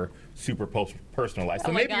her super personal life.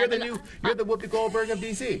 So maybe you're the Whoopi Goldberg of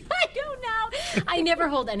DC. I don't know. I never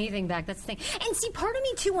hold anything back. That's the thing. And see, part of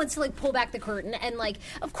me too wants to pull back the curtain and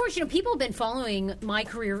of course, people have been following my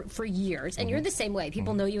career for years, and you're the same way.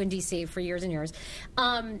 People know you in DC for years and years.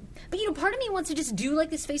 But part of me wants to just do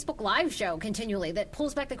this Facebook Live show continually that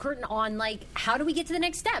pulls back the curtain on how do we get to the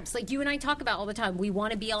next steps? Like you and I talk about all the time. We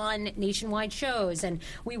want to be on nationwide shows, and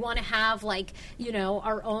we want to have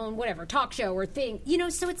our own whatever talk show or thing.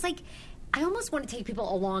 So it's I almost want to take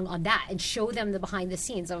people along on that and show them the behind the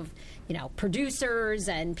scenes of, producers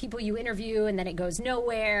and people you interview, and then it goes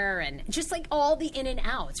nowhere, and just all the in and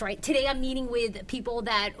outs, right? Today I'm meeting with people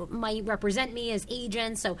that might represent me as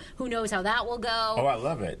agents, so who knows how that will go. Oh, I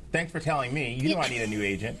love it. Thanks for telling me. You know I need a new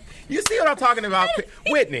agent. You see what I'm talking about?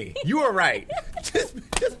 Whitney, you were right. This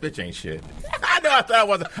bitch ain't shit. I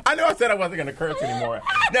said I wasn't going to curse anymore.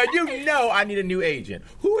 Now, I need a new agent.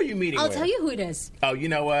 Who are you meeting with? I'll tell you who it is. Oh, you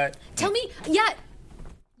know what? Tell me. Yeah.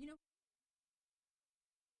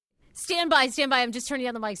 Stand by. I'm just turning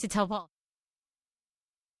on the mics to tell Paul.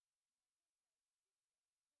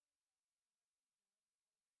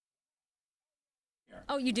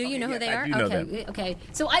 Oh, you do? Okay, you know who they are? I do know them. Okay.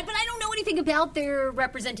 But I don't know anything about their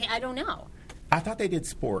representation. I don't know. I thought they did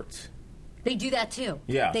sports. They do that too.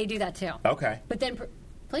 Yeah. They do that too. Okay. But then,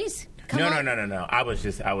 please. No. I was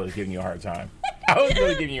giving you a hard time. I was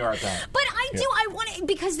really giving you a hard time. But I want to,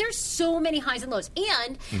 because there's so many highs and lows.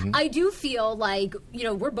 And I do feel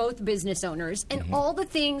we're both business owners, and all the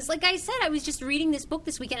things, like I said, I was just reading this book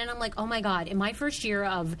this weekend, and I'm like, oh my God, in my first year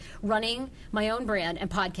of running my own brand and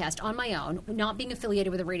podcast on my own, not being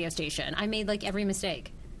affiliated with a radio station, I made every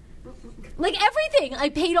mistake. Everything. I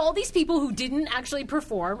paid all these people who didn't actually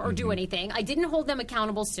perform or do anything. I didn't hold them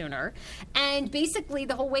accountable sooner. And basically,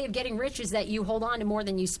 the whole way of getting rich is that you hold on to more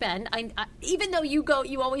than you spend. Even though you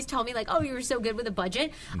always tell me, oh, you were so good with a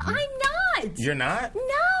budget. I'm not. You're not?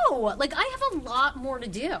 No. I have a lot more to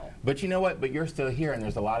do. But you know what? But you're still here, and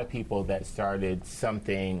there's a lot of people that started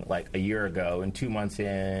something a year ago, and 2 months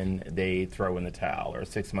in, they throw in the towel, or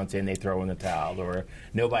 6 months in, they throw in the towel, or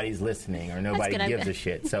nobody's listening, or nobody gives a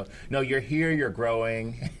shit. So, no, you're here, you're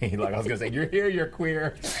growing. I was going to say, you're here, you're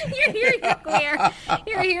queer. You're here, you're queer.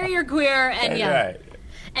 You're here, you're queer. And yeah. Right.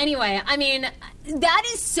 Anyway, that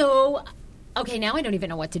is so... Okay, now I don't even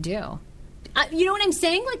know what to do. You know what I'm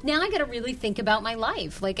saying? Now I got to really think about my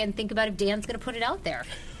life, and think about if Dan's going to put it out there.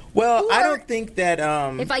 Well, I don't think that...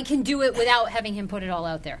 if I can do it without having him put it all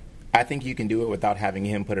out there. I think you can do it without having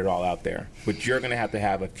him put it all out there. But you're going to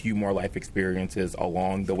have a few more life experiences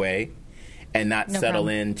along the way, and not settle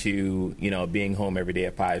into, being home every day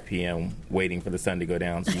at 5 p.m. waiting for the sun to go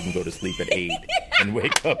down so you can go to sleep at 8 and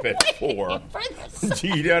wake up at 4.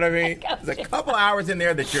 You know what I mean? There's a couple hours in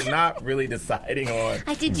there that you're not really deciding on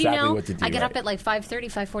what to do. I get up at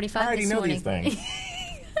 5:30, 5:45 this morning. I already know these things.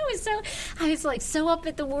 I was so up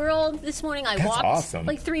at the world this morning. I walked awesome.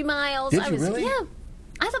 3 miles. Did you really? Yeah.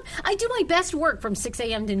 I do my best work from 6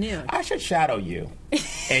 a.m. to noon. I should shadow you.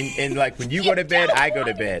 And when you go to bed, I go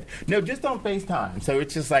to bed. No, just on FaceTime. So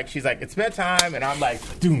it's just she's it's bedtime, and I'm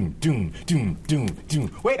doom, doom, doom, doom,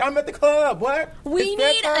 doom. Wait, I'm at the club. What? We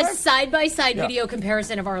need a side-by-side video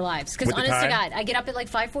comparison of our lives. Because honest to God, I get up at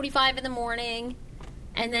 5:45 in the morning,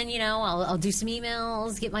 and then, I'll do some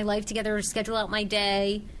emails, get my life together, schedule out my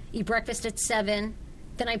day, eat breakfast at 7.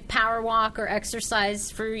 Then I power walk or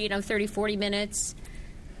exercise for, 30, 40 minutes.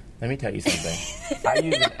 Let me tell you something. I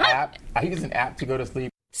use an app to go to sleep.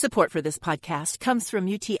 Support for this podcast comes from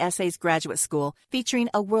UTSA's Graduate School, featuring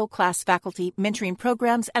a world-class faculty, mentoring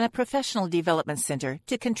programs, and a professional development center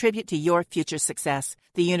to contribute to your future success.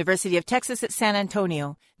 The University of Texas at San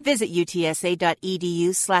Antonio. Visit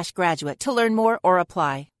utsa.edu/graduate to learn more or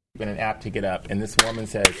apply. In an app to get up, and this woman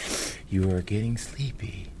says, "You are getting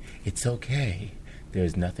sleepy. It's okay.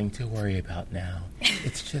 There's nothing to worry about now.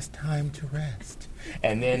 It's just time to rest."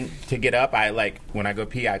 And then to get up, when I go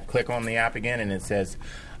pee, I click on the app again, and it says,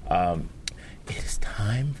 "It is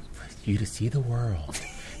time for you to see the world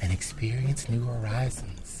and experience new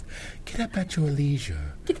horizons. Get up at your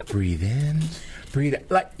leisure. Breathe in, breathe out."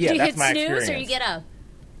 Do you that's hit my snooze experience. or you get up?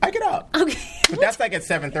 I get up. Okay. But that's like at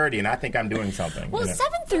 7:30, and I think I'm doing something. Well,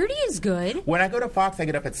 7:30 is good. When I go to Fox, I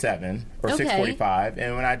get up at 7 or 6:45,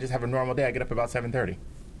 and when I just have a normal day, I get up about 7:30.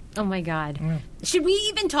 Oh, my God. Yeah. Should we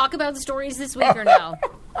even talk about the stories this week or no?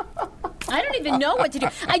 I don't even know what to do.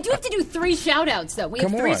 I do have to do 3 shout-outs, though. We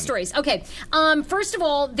have 3 stories. Okay. First of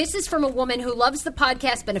all, this is from a woman who loves the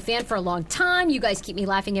podcast, been a fan for a long time. You guys keep me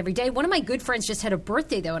laughing every day. One of my good friends just had a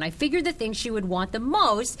birthday, though, and I figured the thing she would want the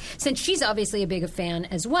most, since she's obviously a big fan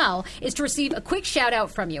as well, is to receive a quick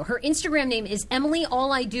shout-out from you. Her Instagram name is Emily.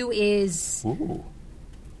 All I do is... Ooh.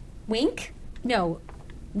 Wink? No.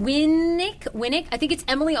 Winnick. I think it's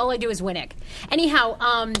Emily. All I do is Winnick.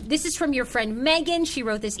 Anyhow, this is from your friend Megan. She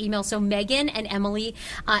wrote this email. So Megan and Emily,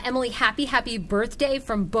 happy birthday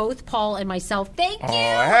from both Paul and myself. Thank you. Oh,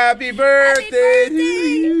 happy birthday to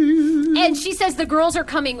you. And she says the girls are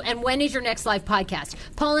coming. And when is your next live podcast?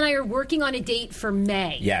 Paul and I are working on a date for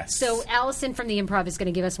May. Yes. So Allison from the Improv is going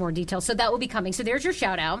to give us more details. So that will be coming. So there's your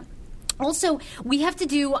shout out. Also, we have to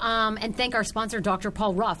do and thank our sponsor, Dr.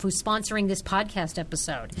 Paul Ruff, who's sponsoring this podcast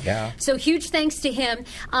episode. Yeah. So huge thanks to him.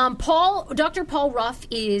 Dr. Paul Ruff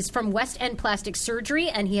is from West End Plastic Surgery,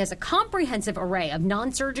 and he has a comprehensive array of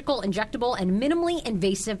non-surgical, injectable, and minimally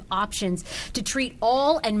invasive options to treat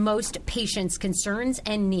all and most patients' concerns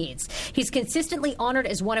and needs. He's consistently honored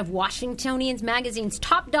as one of Washingtonian Magazine's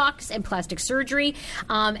top docs in plastic surgery,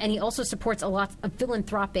 and he also supports a lot of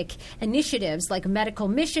philanthropic initiatives like medical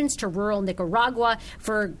missions to rural Nicaragua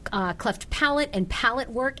for cleft palate and palate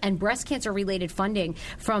work, and breast cancer-related funding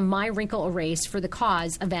from My Wrinkle Erase for the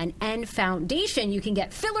cause of an N Foundation. You can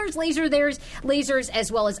get fillers, lasers,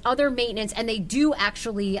 as well as other maintenance, and they do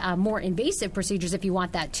actually more invasive procedures if you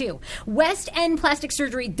want that too.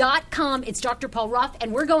 WestEndPlasticSurgery.com. It's Dr. Paul Ruff,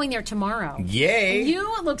 and we're going there tomorrow. Yay!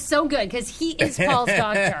 You look so good because he is Paul's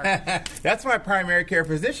doctor. That's my primary care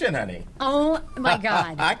physician, honey. Oh my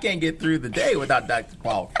God! I can't get through the day without Dr.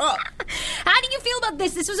 Paul Ruff. How do you feel about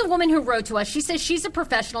this? This was a woman who wrote to us. She says she's a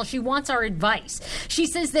professional. She wants our advice. She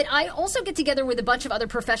says that I also get together with a bunch of other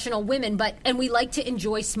professional women, and we like to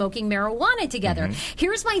enjoy smoking marijuana together. Mm-hmm.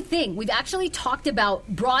 Here's my thing. We've actually talked about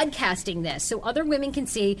broadcasting this so other women can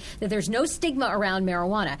see that there's no stigma around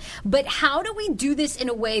marijuana. But how do we do this in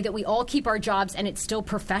a way that we all keep our jobs and it's still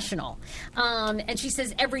professional? And she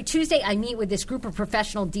says, every Tuesday I meet with this group of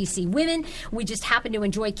professional DC women. We just happen to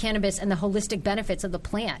enjoy cannabis and the holistic benefits of the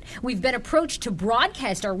plant. We've been approached to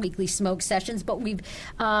broadcast our weekly smoke sessions, but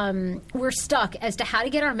we're stuck as to how to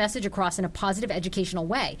get our message across in a positive educational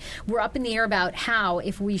way. We're up in the air about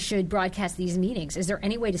if we should broadcast these meetings. Is there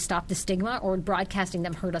any way to stop the stigma, or would broadcasting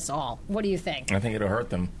them hurt us all? What do you think? I think it'll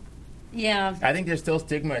hurt them. Yeah. I think there's still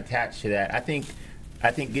stigma attached to that. I think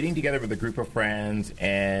getting together with a group of friends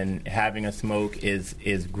and having a smoke is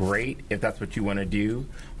great if that's what you want to do,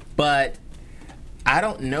 but I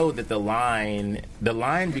don't know that the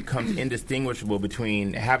line becomes indistinguishable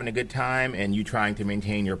between having a good time and you trying to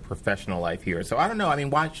maintain your professional life here. So I don't know. I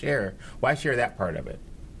mean, why share that part of it?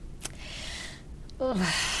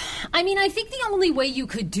 I mean, I think the only way you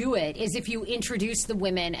could do it is if you introduce the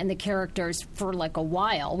women and the characters for like a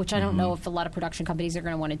while, which I don't know if a lot of production companies are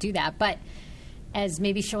going to want to do that, but as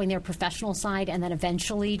maybe showing their professional side and then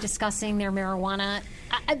eventually discussing their marijuana.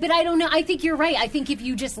 But I don't know. I think you're right. I think if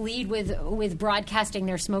you just lead with broadcasting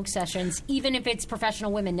their smoke sessions, even if it's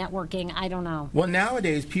professional women networking, I don't know. Well,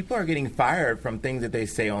 nowadays, people are getting fired from things that they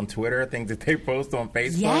say on Twitter, things that they post on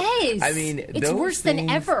Facebook. Yes. I mean, it's worse than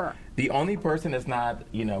ever. The only person that's not,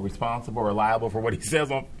 responsible or liable for what he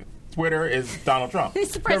says on Twitter is Donald Trump.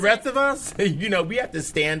 The rest of us, we have to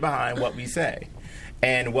stand behind what we say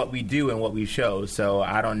and what we do and what we show. So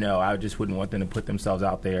I don't know. I just wouldn't want them to put themselves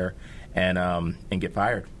out there and get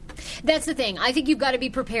fired. That's the thing. I think you've got to be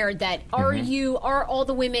prepared that are all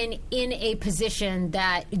the women in a position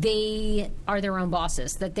that they are their own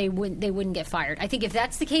bosses, that they wouldn't get fired. I think if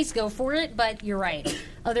that's the case, go for it, but you're right.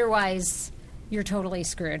 Otherwise, you're totally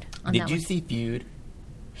screwed on that one. Did you see Feud?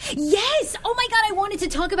 Yes! Oh my God, I wanted to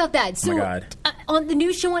talk about that. So, my God. On the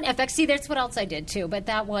new show on FX, see, that's what else I did too, but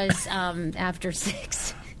that was after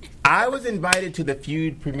 6. I was invited to the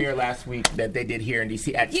Feud premiere last week that they did here in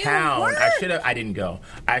DC at Town. Were? I didn't go.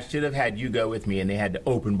 I should have had you go with me, and they had the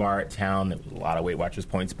open bar at Town. There was a lot of Weight Watchers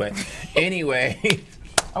points, but anyway,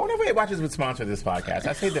 I wonder if Weight Watchers would sponsor this podcast.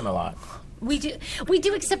 I say them a lot. We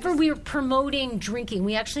do, except for we're promoting drinking.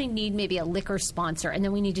 We actually need maybe a liquor sponsor, and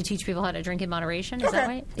then we need to teach people how to drink in moderation. Is that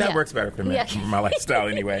right? That works better for me, my lifestyle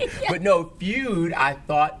anyway. Yeah. But no, Feud I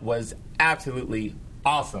thought was absolutely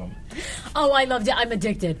awesome. Oh, I loved it. I'm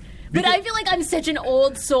addicted. But I feel like I'm such an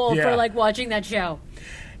old soul for like watching that show.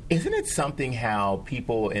 Isn't it something how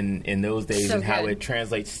people in those days and how it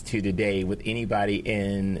translates to today with anybody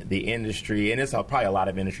in the industry, and it's probably a lot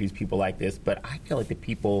of industries, people like this, but I feel like the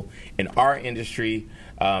people in our industry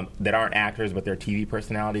that aren't actors, but they're TV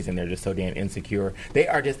personalities, and they're just so damn insecure. They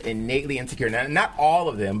are just innately insecure. Now, not all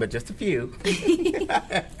of them, but just a few.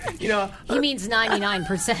 You know, he means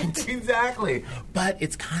 99%. Exactly. But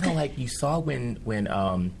it's kind of like you saw when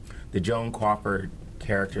the Joan Crawford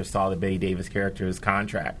character saw the Betty Davis character's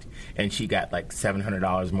contract, and she got like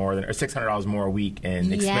 $700 more or $600 more a week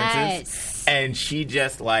in expenses, and she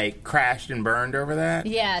just like crashed and burned over that.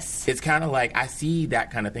 Yes, it's kind of like I see that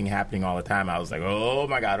kind of thing happening all the time. I was like, oh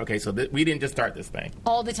my God, okay, so we didn't just start this thing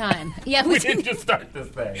all the time. Yeah, we didn't just start this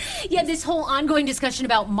thing. Yeah, this whole ongoing discussion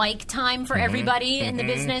about mic time for everybody in the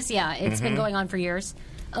business. Yeah, it's been going on for years.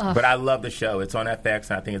 Ugh. But I love the show. It's on FX,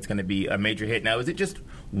 and I think it's going to be a major hit. Now, is it just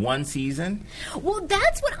one season? Well,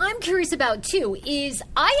 that's what I'm curious about, too, is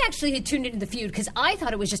I actually had tuned into the Feud because I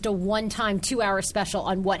thought it was just a one-time 2-hour special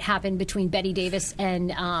on what happened between Betty Davis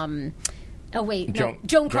and...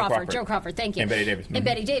 Joan Crawford. Joan Crawford, thank you. And Betty Davis. And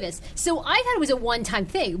Betty Davis. So I thought it was a one-time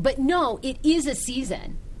thing, but no, it is a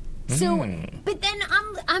season. So, but then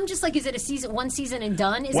I'm just like, is it a season, one season and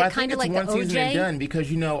done? Is it kind of like the OJ? One season and done because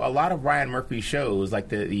a lot of Ryan Murphy shows, like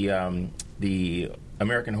the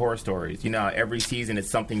American Horror Stories, every season it's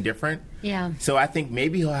something different. Yeah. So I think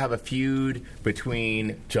maybe he'll have a feud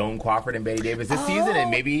between Joan Crawford and Betty Davis this season, and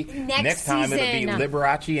maybe next time it'll be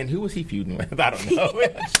Liberace, and who was he feuding with? I don't know.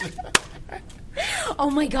 Oh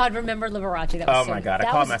my God! Remember Liberace? That was my God! I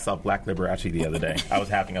called myself Black Liberace the other day. I was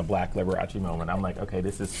having a Black Liberace moment. I'm like, okay,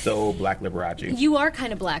 this is so Black Liberace. You are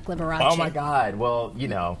kind of Black Liberace. Oh my God! Well, There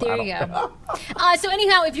you go. So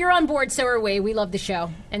anyhow, if you're on board, so are we. We love the show,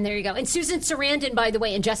 and there you go. And Susan Sarandon, by the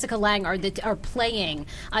way, and Jessica Lange are playing.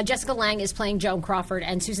 Jessica Lange is playing Joan Crawford,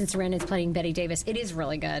 and Susan Sarandon is playing Betty Davis. It is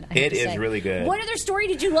really good. It is really good. What other story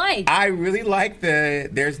did you like? I really like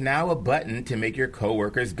there's now a button to make your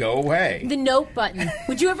coworkers go away. The note button.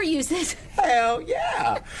 Would you ever use this? Hell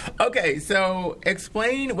yeah. Okay, so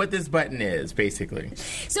explain what this button is, basically.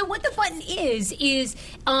 So what the button is it's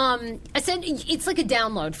like a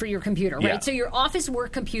download for your computer, right? Yeah. So your office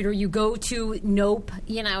work computer, you go to Nope,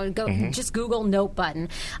 just Google Nope button,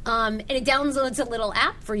 and it downloads a little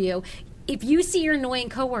app for you. If you see your annoying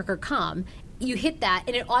coworker come, you hit that,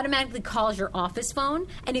 and it automatically calls your office phone,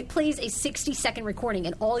 and it plays a 60-second recording,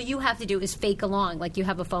 and all you have to do is fake along like you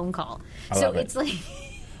have a phone call. I love it.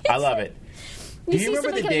 I love it. Do you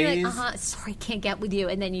remember the days? Like, sorry, can't get with you,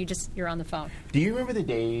 and then you're on the phone. Do you remember the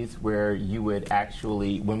days where you would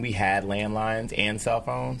actually, when we had landlines and cell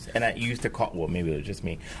phones, and I used to call? Well, maybe it was just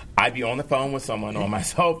me. I'd be on the phone with someone on my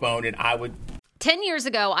cell phone, and I would. 10 years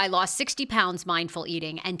ago, I lost 60 pounds mindful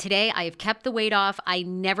eating, and today I have kept the weight off. I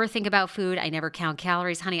never think about food. I never count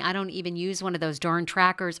calories. Honey, I don't even use one of those darn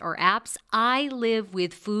trackers or apps. I live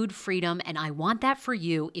with food freedom, and I want that for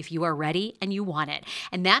you if you are ready and you want it.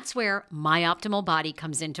 And that's where My Optimal Body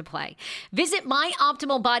comes into play. Visit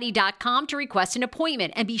myoptimalbody.com to request an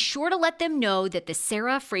appointment, and be sure to let them know that the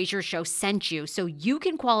Sarah Fraser Show sent you so you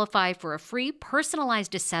can qualify for a free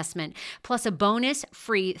personalized assessment plus a bonus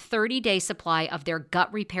free 30-day supply of their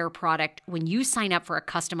gut repair product when you sign up for a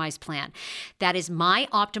customized plan. That is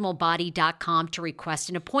myoptimalbody.com to request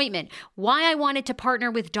an appointment. Why I wanted to partner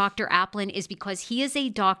with Dr. Applin is because he is a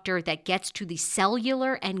doctor that gets to the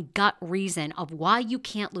cellular and gut reason of why you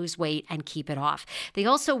can't lose weight and keep it off. They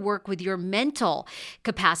also work with your mental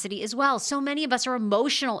capacity as well. So many of us are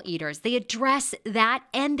emotional eaters. They address that,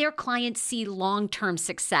 and their clients see long-term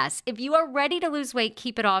success. If you are ready to lose weight,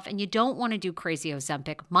 keep it off, and you don't want to do crazy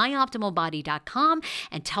Ozempic, myoptimalbody.com,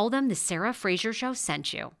 and tell them the Sarah Fraser Show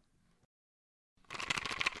sent you.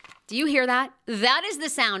 Do you hear that? That is the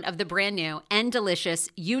sound of the brand new and delicious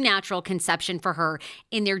Eu Natural Conception for Her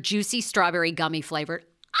in their juicy strawberry gummy flavored.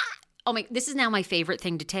 Oh my, this is now my favorite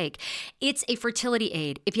thing to take. It's a fertility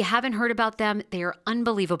aid. If you haven't heard about them, they are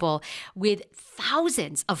unbelievable with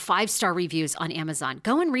thousands of 5-star reviews on Amazon.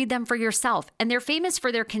 Go and read them for yourself. And they're famous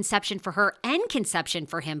for their Conception for Her and Conception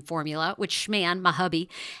for Him formula, which Schman, my hubby,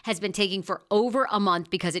 has been taking for over a month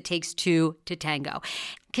because it takes 2 to tango.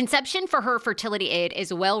 Conception for Her fertility aid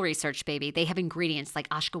is well-researched, baby. They have ingredients like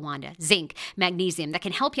ashwagandha, zinc, magnesium that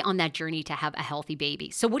can help you on that journey to have a healthy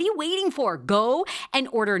baby. So what are you waiting for? Go and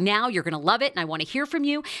order now. You're going to love it, and I want to hear from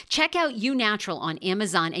you. Check out You Natural on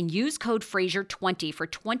Amazon and use code Fraser20 for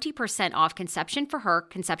 20% off Conception for Her,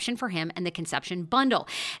 Conception for Him, and the Conception Bundle.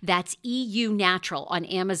 That's EU Natural on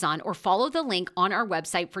Amazon, or follow the link on our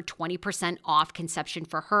website for 20% off Conception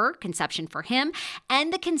for Her, Conception for Him,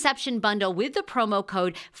 and the Conception Bundle with the promo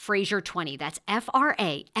code Fraser20. That's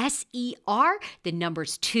FRASER, the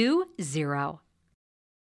numbers 20.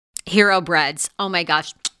 Hero breads. Oh my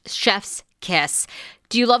gosh. Chef's kiss.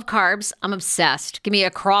 Do you love carbs? I'm obsessed. Give me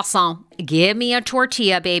a croissant. Give me a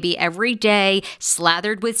tortilla, baby, every day,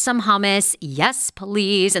 slathered with some hummus. Yes,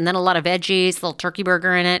 please. And then a lot of veggies, a little turkey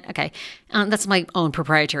burger in it. Okay. That's my own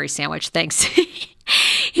proprietary sandwich. Thanks.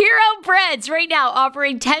 Hero breads right now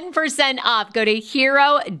offering 10% off. Go to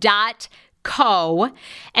hero.co.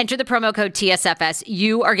 Enter the promo code TSFS.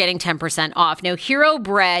 You are getting 10% off. Now, Hero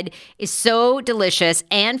bread is so delicious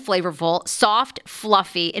and flavorful, soft,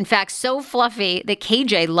 fluffy. In fact, so fluffy that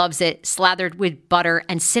KJ loves it slathered with butter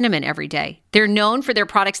and cinnamon every day. They're known for their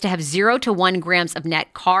products to have 0 to 1 grams of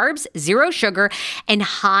net carbs, 0 sugar, and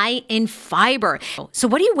high in fiber. So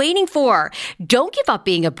what are you waiting for? Don't give up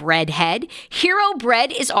being a breadhead. Hero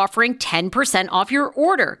Bread is offering 10% off your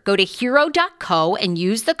order. Go to hero.co and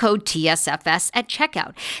use the code TSFS at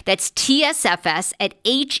checkout. That's TSFS at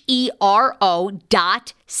HERO.CO.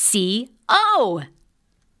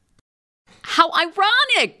 How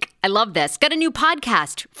ironic. I love this. Got a new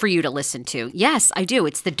podcast for you to listen to. Yes, I do.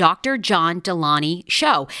 It's the Dr. John Delaney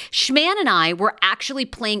Show. Schman and I were actually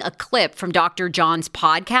playing a clip from Dr. John's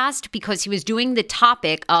podcast because he was doing the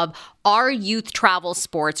topic of Are Youth Travel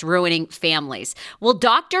Sports Ruining Families? Well,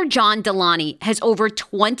 Dr. John Delaney has over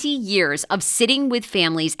 20 years of sitting with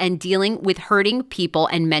families and dealing with hurting people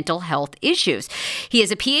and mental health issues. He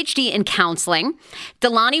has a PhD in counseling.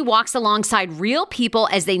 Delaney walks alongside real people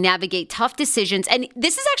as they navigate tough decisions. And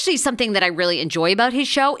this is actually something that I really enjoy about his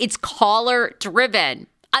show. It's caller driven.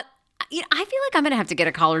 I feel like I'm going to have to get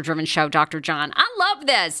a caller-driven show, Dr. John. I love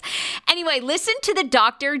this. Anyway, listen to the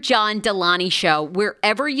Dr. John Delaney Show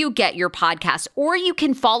wherever you get your podcasts, or you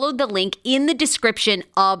can follow the link in the description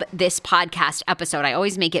of this podcast episode. I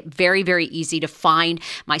always make it very, very easy to find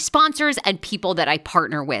my sponsors and people that I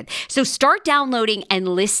partner with. So start downloading and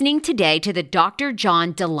listening today to the Dr.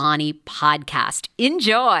 John Delaney podcast.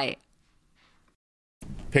 Enjoy.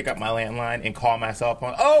 Pick up my landline and call my cell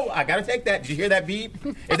phone. Oh, I gotta take that. Did you hear that beep?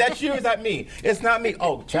 Is that you or is that me? It's not me.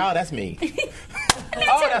 Oh, child, that's me.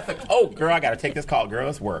 Girl, I gotta take this call. Girl,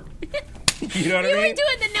 it's work. You know what I mean? You were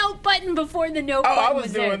doing the note button before the note button. I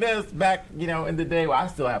was doing this back, in the day. Well, I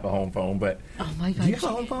still have a home phone, but oh my God, do you have a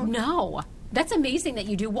home phone? No, that's amazing that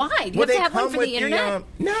you do. Why? Do you have to have one for the internet?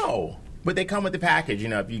 No. But they come with the package,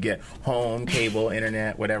 if you get home, cable,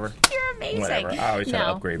 internet, whatever. You're amazing. Whatever. I always try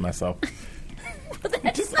to upgrade myself.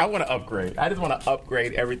 I want to upgrade. I just want to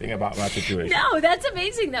upgrade everything about my situation. No, that's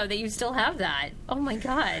amazing, though, that you still have that. Oh, my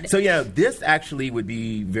God. So, this actually would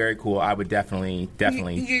be very cool. I would definitely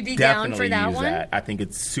You'd be down for that use one? that. I think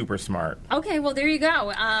it's super smart. Okay, well, there you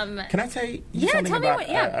go. Can I tell you something tell me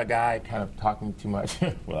about a guy kind of talking too much?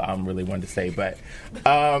 Well, I'm really one to say, but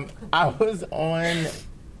I was on,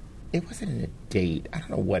 it wasn't a date. I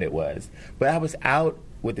don't know what it was, but I was out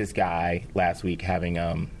with this guy last week having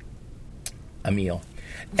a meal.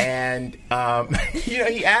 And,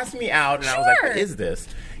 he asked me out, and I was like, what is this?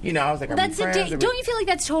 I was like, that's a date. Don't you feel like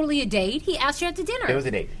that's totally a date? He asked you out to dinner. It was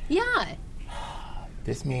a date. Yeah.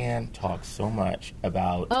 This man talks so much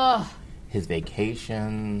about his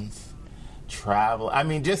vacations, travel. I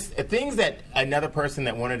mean, just things that another person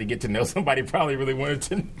that wanted to get to know somebody probably really wanted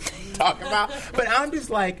to talk about. But I'm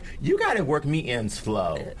just like, you got to work me in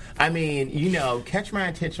slow. I mean, catch my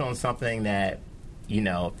attention on something that,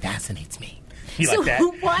 fascinates me. So like that.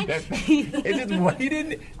 Why?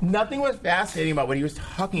 Nothing was fascinating about what he was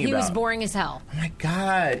talking about. He was boring as hell. Oh my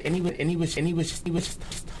God! And he was just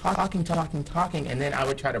talking, and then I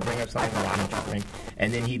would try to bring up something a lot interesting,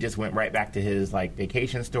 and then he just went right back to his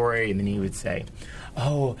vacation story, and then he would say,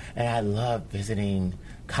 "Oh, and I love visiting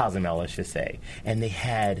Cozumel, let's just say, and they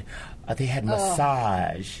had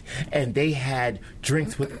massage, and they had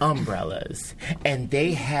drinks with umbrellas, and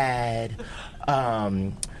they had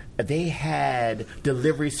they had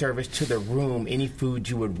delivery service to the room, any food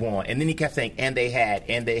you would want. And then he kept saying, and they had.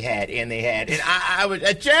 And I was,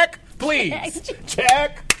 check, please.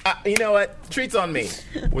 Check. You know what? Treats on me.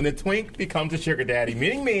 When the twink becomes a sugar daddy,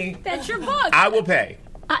 meaning me. That's your book. I will pay.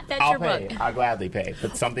 That's I'll your pay. book. I'll gladly pay.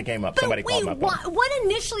 But something came up. But Somebody called my phone. What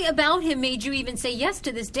initially about him made you even say yes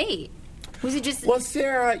to this date? Was it just... Well,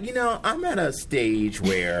 Sarah, I'm at a stage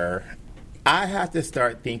where I have to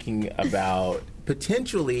start thinking about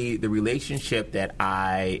potentially the relationship that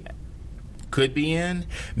I could be in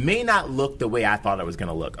may not look the way I thought it was going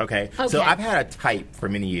to look, okay? So I've had a type for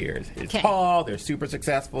many years. It's tall, they're super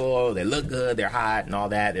successful, they look good, they're hot and all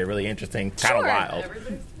that. They're really interesting, kind of wild.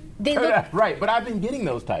 They look... Right, but I've been getting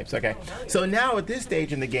those types, okay? So now at this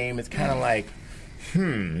stage in the game, it's kind of like,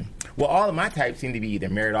 well, all of my types seem to be either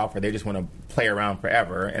married off or they just want to play around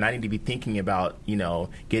forever. And I need to be thinking about,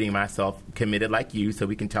 getting myself committed like you so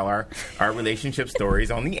we can tell our relationship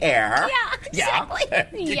stories on the air. Yeah, exactly.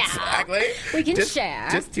 Yeah, exactly. We can share.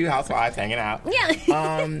 Just two housewives hanging out.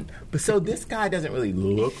 Yeah. But so this guy doesn't really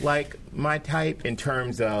look like my type in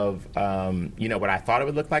terms of, what I thought it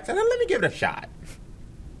would look like. So let me give it a shot.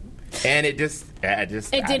 And it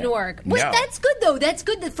didn't work. No. Well, that's good though. That's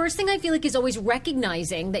good. The first thing I feel like is always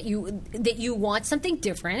recognizing that you want something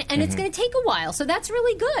different, and it's going to take a while. So that's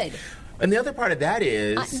really good. And the other part of that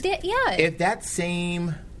is, if that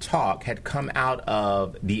same talk had come out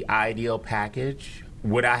of the ideal package,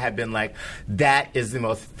 would I have been like, that is the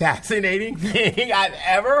most fascinating thing I've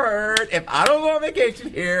ever heard. If I don't go on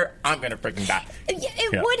vacation here, I'm going to freaking die.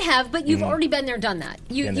 It would have, but you've already been there, done that.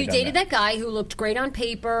 You dated that guy who looked great on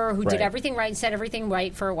paper, who did everything right and said everything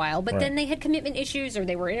right for a while, but then they had commitment issues or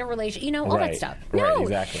they were in a relationship, all that stuff. No,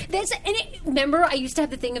 exactly. Remember, I used to have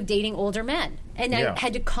the thing of dating older men, and I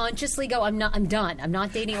had to consciously go, I'm done. I'm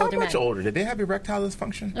not dating older men. How much older? Did they have erectile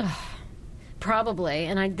dysfunction? Probably,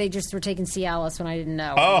 and they just were taking Cialis when I didn't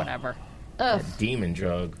know or whatever. That demon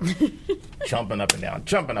drug. Jumping up and down,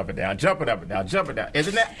 jumping up and down, jumping up and down, jumping down.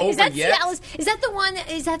 Isn't that over yet? Cialis? Is that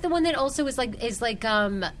the one that also is like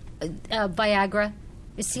Viagra?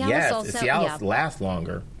 Is Cialis also? Cialis lasts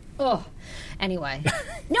longer. Oh, anyway.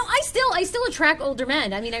 No, I still attract older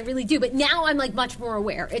men. I mean, I really do. But now I'm like much more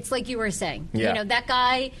aware. It's like you were saying. Yeah. That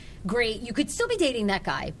guy, great. You could still be dating that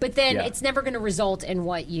guy, but then it's never going to result in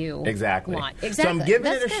what you want. Exactly. So I'm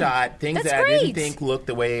giving it a shot. Things that I didn't think looked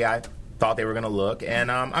the way I thought they were going to look,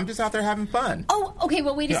 and I'm just out there having fun. Oh, okay.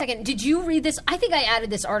 Well, wait a second. Did you read this? I think I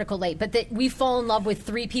added this article late, but that we fall in love with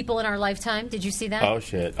 3 people in our lifetime. Did you see that? Oh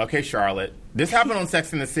shit. Okay, Charlotte. This happened on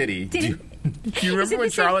Sex and the City. Do you remember when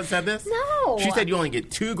Charlotte said this? No. She said you only get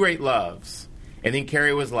 2 great loves, and then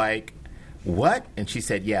Carrie was like, "What?" And she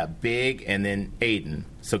said, "Yeah, Big, and then Aiden."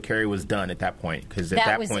 So Carrie was done at that point because at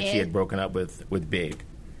that point she had broken up with Big.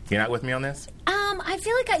 You're not with me on this? I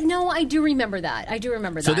feel like I do remember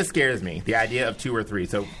that. So this scares me, the idea of 2 or 3.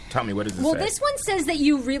 So tell me, what does this say? Well, this one says that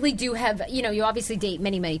you really do have, you obviously date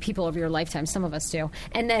many, many people over your lifetime. Some of us do.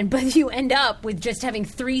 But you end up with just having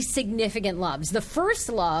 3 significant loves. The first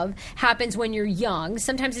love happens when you're young,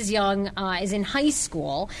 sometimes as young as in high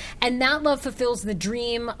school. And that love fulfills the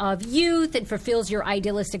dream of youth and fulfills your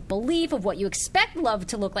idealistic belief of what you expect love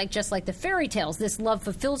to look like, just like the fairy tales. This love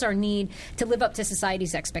fulfills our need to live up to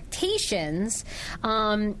society's expectations.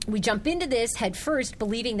 We jump into this head first,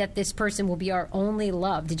 believing that this person will be our only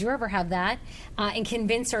love. Did you ever have that? And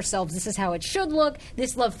convince ourselves this is how it should look.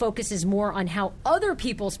 This love focuses more on how other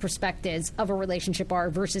people's perspectives of a relationship are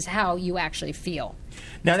versus how you actually feel.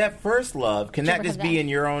 Now, that first love, can that just be in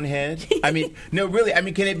your own head? I mean, no, really. I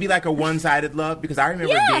mean, can it be like a one-sided love? Because I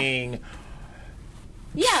remember being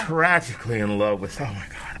tragically in love with, oh my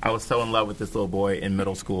God, I was so in love with this little boy in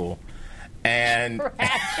middle school. And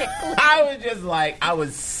I was just like, I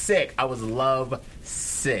was sick. I was love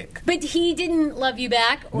sick. But he didn't love you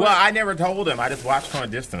back? Well, I never told him. I just watched from a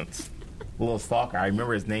distance. A little stalker. I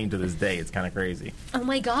remember his name to this day. It's kind of crazy. Oh,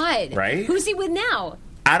 my God. Right? Who's he with now?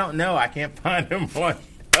 I don't know. I can't find him on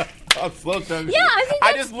Slow Time. Yeah,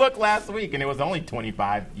 I just looked last week, and it was only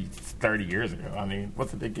 25, 30 years ago. I mean, what's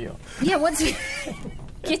the big deal? Yeah,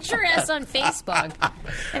 get your ass on Facebook.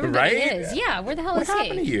 Everybody is. Yeah, where the hell is he? What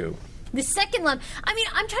happened to you? The second love, I mean,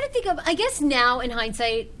 I'm trying to think of, I guess now in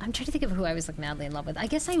hindsight, I'm trying to think of who I was like madly in love with. I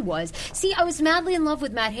guess I was. See, I was madly in love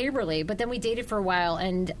with Matt Haberly, but then we dated for a while,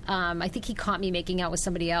 and I think he caught me making out with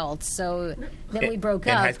somebody else. So then we broke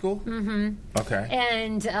up. In high school? Mm-hmm. Okay.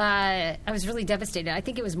 And I was really devastated. I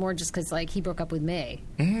think it was more just because, like, he broke up with me.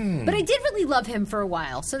 But I did really love him for a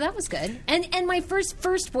while, so that was good. And my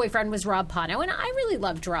first boyfriend was Rob Pano, and I really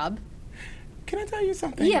loved Rob. Can I tell you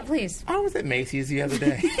something? Yeah, please. I was at Macy's the other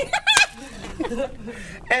day.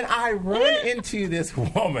 And I run into this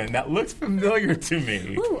woman that looks familiar to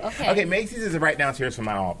me. Ooh, okay. Okay, Macy's is right downstairs from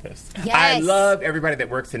my office. Yes. I love everybody that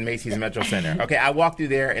works in Macy's Metro Center. Okay, I walk through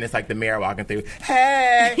there, and it's like the mayor walking through.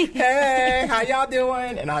 Hey, how y'all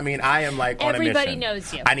doing? And I mean, I am like on a mission. Everybody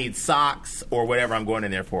knows you. I need socks or whatever I'm going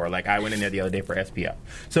in there for. Like, I went in there the other day for SPF.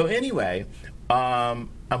 So anyway, I'm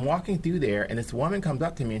walking through there, and this woman comes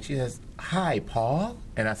up to me, and she says, "Hi, Paul."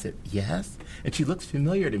 And I said, "Yes." And she looks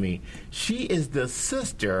familiar to me. She is the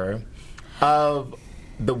sister of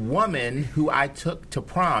the woman who I took to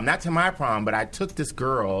prom. Not to my prom, but I took this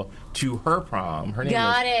girl to her prom. Her name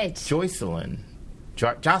was Jocelyn.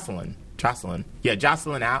 Jocelyn. Yeah,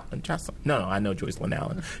 Jocelyn Allen. No, I know Jocelyn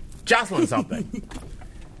Allen. Jocelyn something.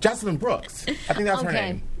 Jocelyn Brooks. I think that's her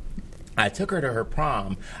name. I took her to her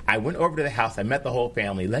prom. I went over to the house. I met the whole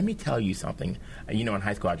family. Let me tell you something. You know, in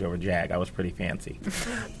high school, I drove a Jag. I was pretty fancy.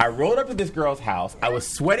 I rolled up to this girl's house. I was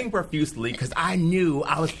sweating profusely because I knew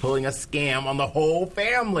I was pulling a scam on the whole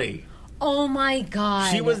family. Oh, my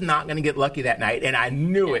God. She was not going to get lucky that night, and I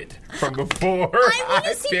knew it from before. I want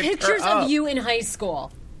to see pictures of you in high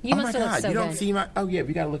school. You must have looked so you don't good. see my... Oh, yeah,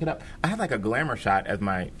 we got to look it up. I had like a glamour shot as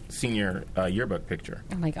my senior yearbook picture.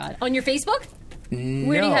 Oh, my God. On your Facebook? No,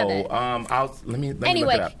 where do you have it? Let me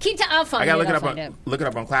anyway, look it up. I'll find it. I gotta look it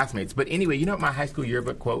up on Classmates. But anyway, you know what my high school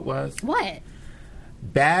yearbook quote was? What?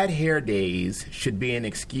 Bad hair days should be an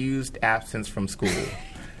excused absence from school.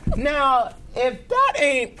 Now, if that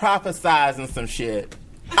ain't prophesizing some shit,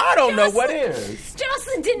 I don't know what is.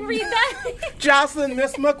 Jocelyn didn't read that. Jocelyn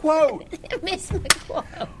missed my quote. Miss my quote.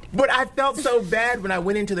 But I felt so bad when I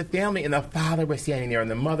went into the family and the father was standing there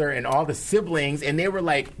and the mother and all the siblings, and they were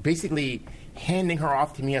like basically handing her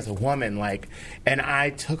off to me as a woman, like, and I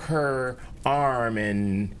took her arm,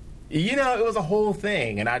 and you know, it was a whole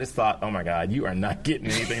thing, and I just thought, oh my God, you are not getting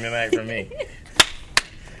anything tonight from me.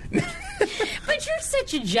 But you're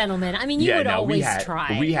such a gentleman. I mean, you would always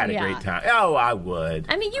try. We had a great time. Oh, I would.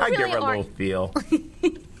 I mean, I'd give her a little feel.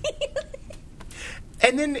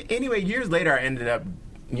 And then, anyway, years later, I ended up,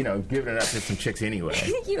 you know, giving it up to some chicks anyway.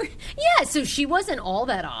 Yeah, so she wasn't all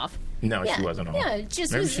that off. No, she wasn't all. Yeah,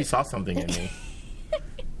 just maybe she saw something in me.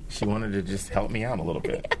 She wanted to just help me out a little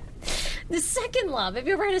bit. The second love. Have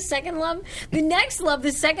you ever had a second love? The next love,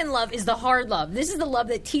 the second love, is the hard love. This is the love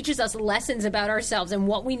that teaches us lessons about ourselves and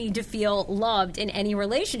what we need to feel loved in any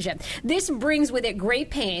relationship. This brings with it great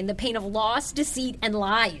pain, the pain of loss, deceit, and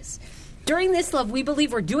lies. During this love, we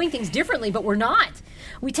believe we're doing things differently, but we're not.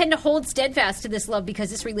 We tend to hold steadfast to this love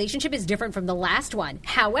because this relationship is different from the last one.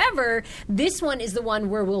 However, this one is the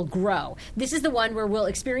one where we'll grow. This is the one where we'll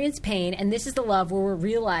experience pain, and this is the love where we'll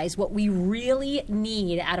realize what we really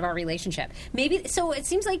need out of our relationship. Maybe, so it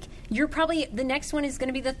seems like you're probably, the next one is going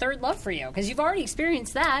to be the third love for you, because you've already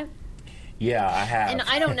experienced that. Yeah, I have. And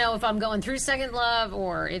I don't know if I'm going through second love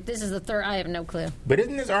or if this is the third. I have no clue. But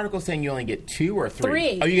isn't this article saying you only get 2 or 3?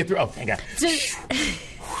 3. Oh, you get 3. Oh, thank God.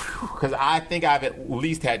 Because I think I've at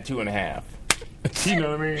least had 2.5. You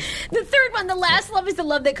know what I mean? The third one, the last love, is the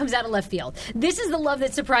love that comes out of left field. This is the love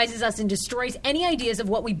that surprises us and destroys any ideas of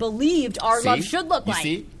what we believed our love should look like.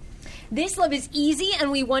 See? This love is easy, and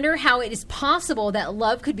we wonder how it is possible that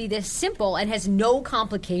love could be this simple and has no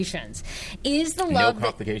complications. Is the love no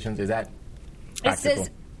complications? Is that practical? It says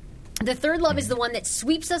the third love is the one that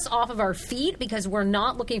sweeps us off of our feet because we're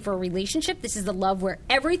not looking for a relationship. This is the love where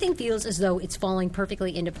everything feels as though it's falling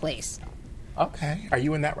perfectly into place. Okay. Are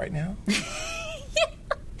you in that right now?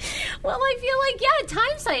 Well, I feel like, at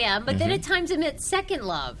times I am, but then at times I'm at second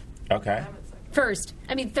love. Okay. Third,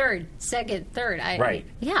 second, third. Right.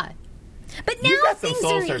 Yeah. But now you got some things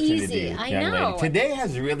soul are searching easy. to do, I young know. lady. Today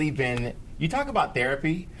has really been. You talk about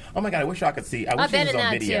therapy. Oh my God! I wish y'all could see. I wish it was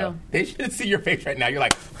on video. Too. They should see your face right now. You're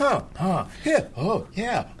like, yeah, oh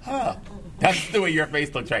yeah, That's the way your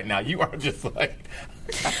face looks right now. You are just like.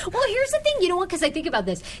 Well, here's the thing. You know what? Because I think about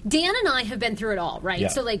this. Dan and I have been through it all, right? Yeah.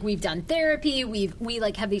 So, like, we've done therapy. We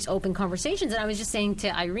like have these open conversations. And I was just saying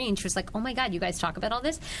to Irene, she was like, "Oh my God, you guys talk about all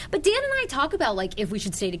this." But Dan and I talk about like if we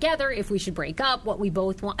should stay together, if we should break up, what we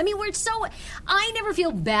both want. I mean, I never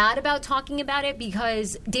feel bad about talking about it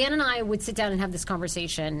because Dan and I would sit down and have this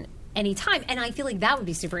conversation anytime, and I feel like that would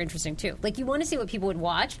be super interesting too. Like, you want to see what people would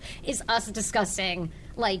watch is us discussing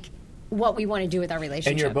like what we want to do with our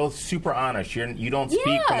relationship. And you're both super honest. You don't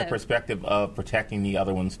speak from the perspective of protecting the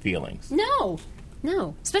other one's feelings. No.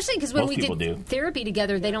 Especially because when Most we people did do. therapy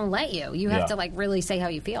together, they don't let you. You have to like really say how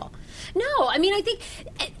you feel. No, I mean,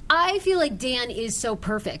 I feel like Dan is so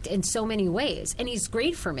perfect in so many ways, and he's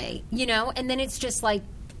great for me, you know? And then it's just like,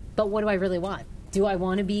 but what do I really want? Do I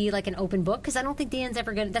want to be like an open book? Because I don't think Dan's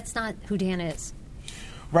ever going to, that's not who Dan is.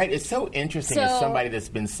 Right. It's so interesting as somebody that's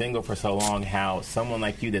been single for so long, how someone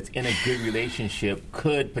like you that's in a good relationship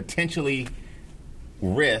could potentially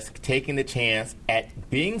risk taking the chance at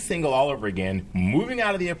being single all over again, moving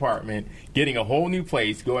out of the apartment, getting a whole new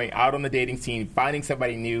place, going out on the dating scene, finding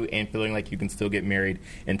somebody new, and feeling like you can still get married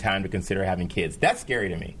in time to consider having kids. That's scary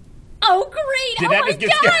to me. Oh, great. Did oh, that my just get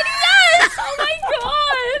God. scary? Yes. Oh,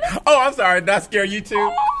 my God. Oh, I'm sorry. Did that scare you,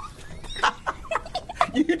 too?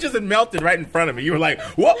 You just melted right in front of me. You were like,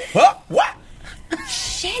 what? What?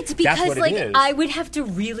 Shit, because like I would have to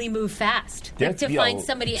really move fast to find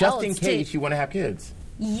somebody else. Just in case you want to have kids.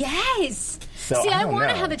 Yes. So, See, I want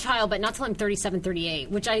to have a child, but not till I'm 37,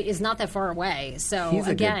 38, which is not that far away. So he's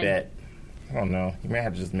a again, good bet. I don't know. You may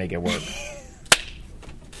have to just make it work.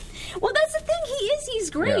 Well, that's the thing. He's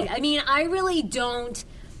great. Yeah. I mean, I really don't.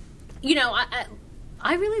 You know,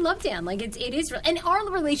 I really love Dan. Like it is, and our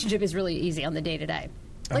relationship is really easy on the day to day.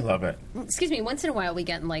 I love it. Excuse me. Once in a while we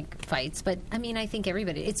get in like fights, but I mean, I think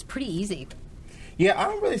it's pretty easy. Yeah, I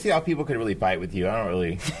don't really see how people could really fight with you. I don't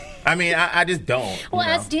really. I mean, I just don't. Well,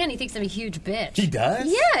 ask Dan. He thinks I'm a huge bitch. He does?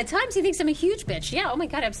 Yeah, at times he thinks I'm a huge bitch. Yeah, oh my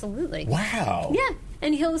God, absolutely. Wow. Yeah,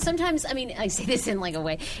 and he'll sometimes, I mean, I say this in like a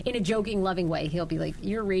way, in a joking, loving way, he'll be like,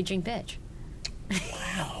 you're a raging bitch.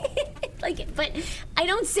 Wow. But I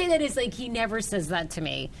don't say that as like, he never says that to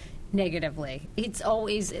me negatively. It's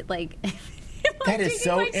always like... That is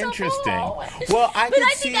so interesting. Well, I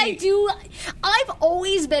think I do. I've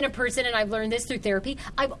always been a person, and I've learned this through therapy.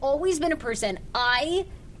 I've always been a person. I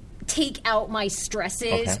take out my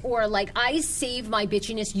stresses or like I save my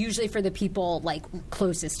bitchiness usually for the people like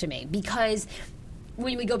closest to me, because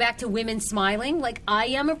when we go back to women smiling, like I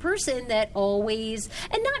am a person that always,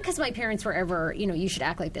 and not because my parents were ever, you should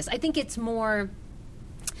act like this. I think it's more...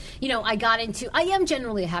 I am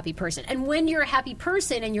generally a happy person. And when you're a happy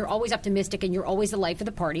person and you're always optimistic and you're always the life of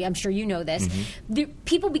the party, I'm sure you know this,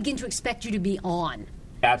 people begin to expect you to be on.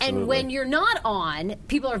 Absolutely. And when you're not on,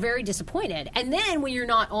 people are very disappointed. And then when you're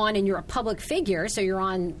not on and you're a public figure, so you're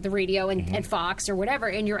on the radio and Fox or whatever,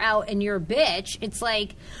 and you're out and you're a bitch, it's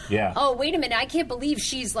like, oh, wait a minute, I can't believe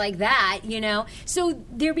she's like that, So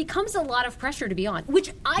there becomes a lot of pressure to be on,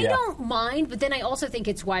 which I don't mind, but then I also think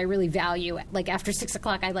it's why I really value, like after 6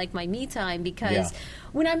 o'clock, I like my me time, because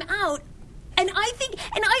when I'm out, and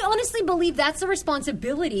I honestly believe that's the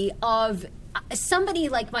responsibility of somebody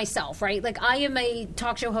like myself, right? Like I am a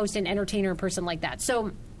talk show host and entertainer and person like that.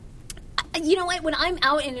 So, you know what? When I'm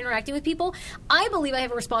out and interacting with people, I believe I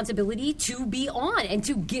have a responsibility to be on and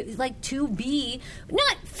to get, to be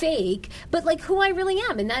not fake, but like who I really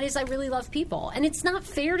am. And that is, I really love people. And it's not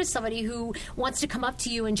fair to somebody who wants to come up to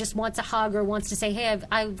you and just wants a hug or wants to say, hey,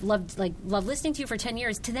 I've loved listening to you for 10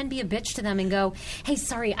 years, to then be a bitch to them and go, hey,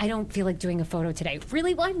 sorry, I don't feel like doing a photo today.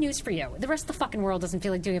 Really? Well, I have news for you. The rest of the fucking world doesn't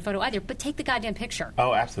feel like doing a photo either, but take the goddamn picture.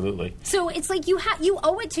 Oh, absolutely. So it's like you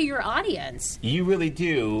owe it to your audience. You really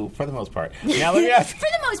do, for the most part. Now, let me ask. For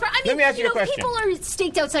the most part, I mean, let me ask you a question. People are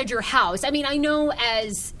staked outside your house. I mean, I know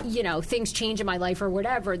as things change in my life or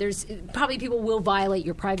whatever, there's probably people will violate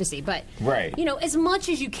your privacy, but as much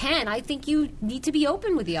as you can, I think you need to be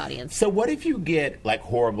open with the audience. So, what if you get like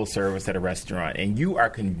horrible service at a restaurant and you are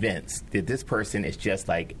convinced that this person is just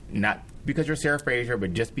like not because you're Sarah Fraser,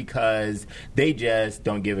 but just because they just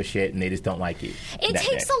don't give a shit and they just don't like you? It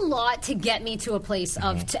takes a lot to get me to a place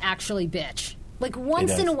of to actually bitch. Like,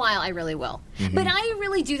 once in a while, I really will. But I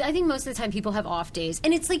really do. I think most of the time people have off days.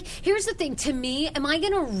 And it's like, here's the thing. To me, am I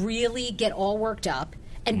going to really get all worked up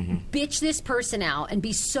and bitch this person out and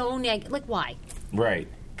be so negative? Like, why? Right.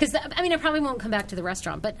 Because, I probably won't come back to the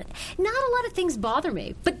restaurant. But not a lot of things bother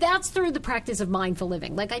me. But that's through the practice of mindful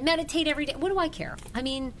living. Like, I meditate every day. What do I care? I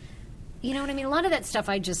mean... You know what I mean? A lot of that stuff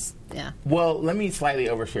I just, Well, let me slightly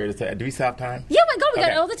overshare this. Do we still have time? Yeah, my God, we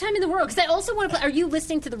got all the time in the world. Because I also want to play. Are you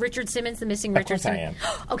listening to the Richard Simmons, the Missing Richard Simmons? Of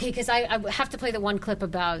course I am. Okay, because I have to play the one clip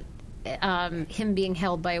about him being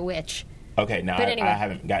held by a witch. Okay, no, anyway. I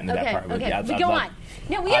haven't gotten to that part. Okay, go on.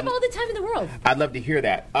 No, we have all the time in the world. I'd love to hear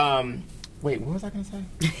that. Wait, what was I going to say?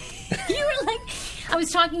 You were like, I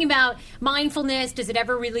was talking about mindfulness. Does it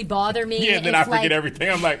ever really bother me? Yeah, then I forget everything.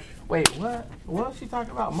 I'm like, wait, what? What was she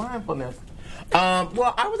talking about? Mindfulness.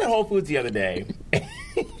 Well, I was at Whole Foods the other day.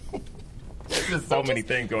 There's just so many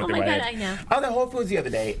things going through my head. I know. I was at Whole Foods the other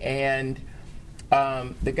day, and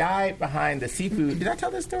the guy behind the seafood. Did I tell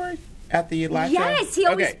this story at the live show? Yes, he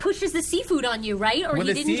always pushes the seafood on you, right? Or he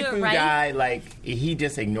didn't do it right? The seafood guy, like, he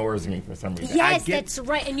just ignores me for some reason. Yes, that's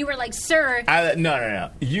right. And you were like, sir. No.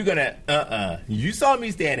 You gonna, You saw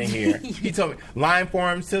me standing here. He told me, line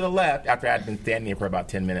forms to the left after I'd been standing there for about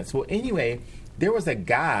 10 minutes. Well, anyway, there was a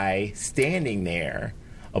guy standing there,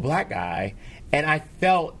 a black guy, And I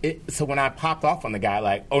felt it. So when I popped off on the guy,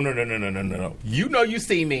 like, oh, no. You know you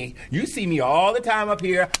see me. You see me all the time up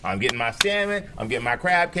here. I'm getting my salmon. I'm getting my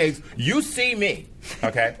crab cakes. You see me.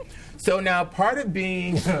 Okay? So now part of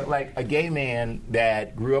being like a gay man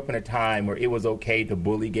that grew up in a time where it was okay to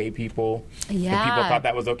bully gay people. Yeah. And people thought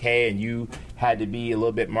that was okay, and you had to be a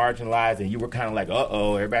little bit marginalized, and you were kind of like,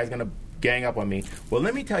 uh-oh, everybody's going to gang up on me. Well,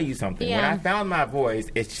 let me tell you something. Yeah. When I found my voice,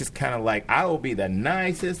 it's just kind of like, I will be the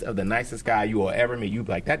nicest of the nicest guy you will ever meet. You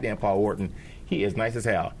be like, that damn Paul Wharton, he is nice as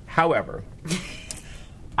hell. However,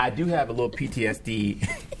 I do have a little PTSD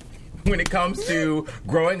when it comes to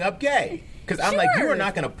growing up gay. Because I'm like, you are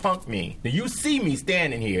not going to punk me. Now, you see me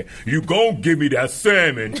standing here. You gon' give me that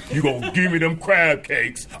salmon. You gon' give me them crab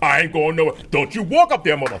cakes. I ain't going nowhere. Don't you walk up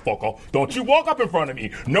there, motherfucker. Don't you walk up in front of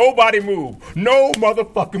me. Nobody move. No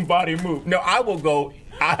motherfucking body move. No, I will go.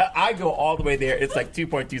 I go all the way there. It's like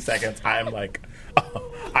 2.2 seconds. I'm like,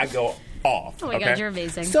 I go off. Oh my God, you're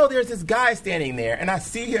amazing. So there's this guy standing there, and I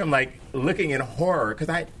see him like looking in horror because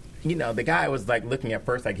the guy was like looking at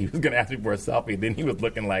first like he was going to ask me for a selfie. Then he was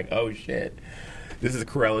looking like, oh shit, this is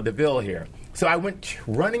Cruella de Vil here. So I went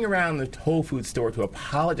running around the Whole Foods store to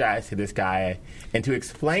apologize to this guy and to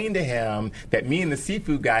explain to him that me and the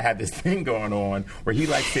seafood guy had this thing going on where he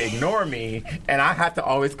likes to ignore me and I have to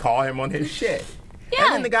always call him on his shit. Yeah.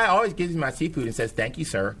 And then the guy always gives me my seafood and says, thank you,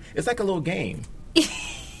 sir. It's like a little game.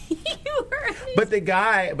 But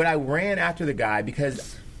I ran after the guy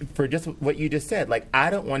because for just what you just said, like, I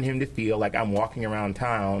don't want him to feel like I'm walking around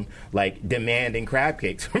town, like, demanding crab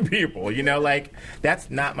cakes from people, like, that's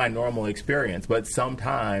not my normal experience, but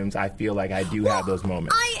sometimes I feel like I do have those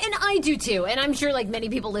moments. I do too, and I'm sure, like, many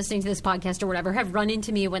people listening to this podcast or whatever have run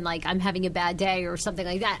into me when, like, I'm having a bad day or something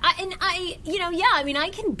like that. I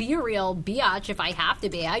can be a real biatch if I have to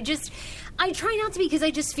be. I try not to be because I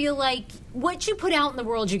just feel like what you put out in the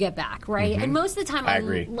world, you get back, right? Mm-hmm. And most of the time, I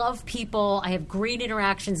agree. Love people. I have great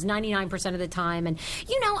interactions 99% of the time. And,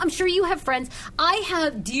 I'm sure you have friends. I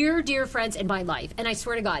have dear, dear friends in my life. And I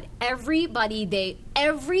swear to God, everything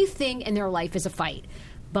in their life is a fight.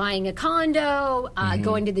 Buying a condo,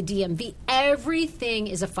 going to the DMV, everything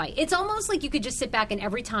is a fight. It's almost like you could just sit back and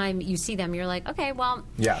every time you see them, you're like, okay, well,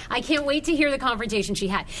 I can't wait to hear the confrontation she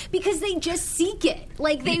had. Because they just seek it.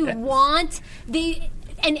 Like, and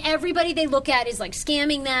everybody they look at is like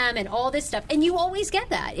scamming them and all this stuff. And you always get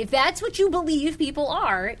that. If that's what you believe people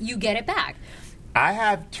are, you get it back. I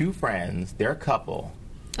have two friends. They're a couple.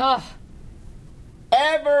 Oh.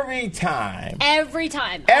 Every time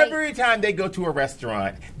they go to a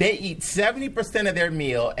restaurant, they eat 70% of their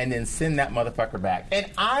meal and then send that motherfucker back. And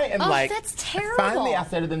I am that's terrible. Finally, I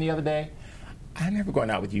said to them the other day, I'm never going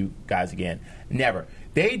out with you guys again. Never.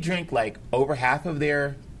 They drink like over half of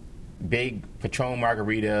their big Patron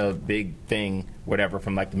margarita, big thing, whatever,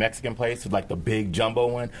 from like the Mexican place, like the big jumbo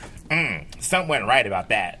one. Something wasn't right about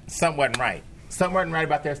that. Something wasn't right. Something wasn't right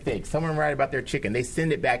about their steak. Something wasn't right about their chicken. They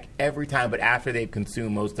send it back every time, but after they've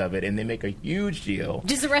consumed most of it, and they make a huge deal.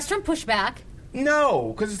 Does the restaurant push back?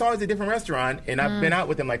 No, because it's always a different restaurant, and I've been out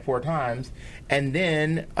with them like 4 times. And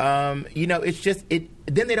then, it's just,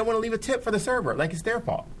 then they don't want to leave a tip for the server. Like, it's their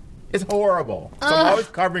fault. It's horrible. So I'm always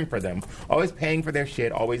covering for them, always paying for their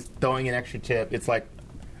shit, always throwing an extra tip. It's like,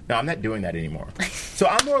 no, I'm not doing that anymore. So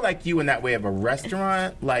I'm more like you in that way of a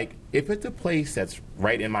restaurant. Like, if it's a place that's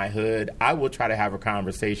right in my hood, I will try to have a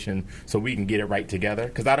conversation so we can get it right together,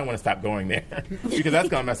 because I don't want to stop going there because that's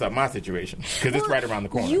going to mess up my situation because it's right around the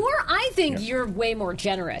corner. I think you're way more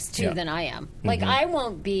generous, too, than I am. Like, I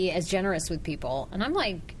won't be as generous with people. And I'm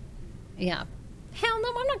like, hell no,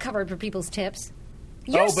 I'm not covered for people's tips.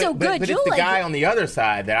 You're so good. But it's the guy on the other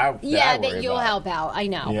side that you'll help out. I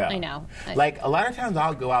know. Yeah. I know. Like, a lot of times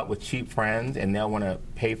I'll go out with cheap friends and they'll want to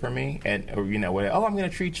pay for me, I'm going to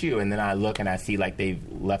treat you, and then I look and I see like they've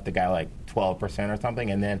left the guy like 12% or something,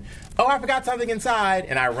 and then I forgot something inside,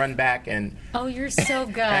 and I run back and you're so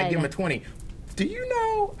good. And I give him a 20. Do you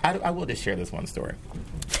know? I will just share this one story.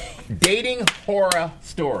 Dating horror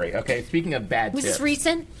story. Okay, speaking of bad tips. Was this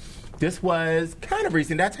recent? This was kind of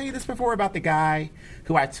recent. Did I tell you this before about the guy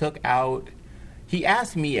who I took out? He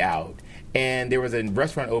asked me out, and there was a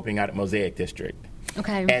restaurant opening out at Mosaic District.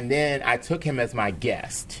 Okay. And then I took him as my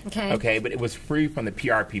guest. Okay. But it was free from the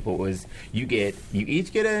PR people. It was you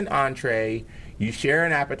each get an entree, you share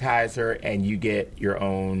an appetizer, and you get your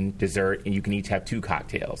own dessert, and you can each have 2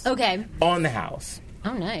 cocktails. Okay. On the house.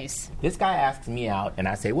 Oh, nice. This guy asks me out, and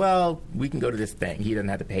I say, well, we can go to this thing. He doesn't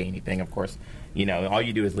have to pay anything, of course. All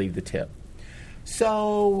you do is leave the tip.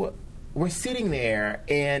 So we're sitting there,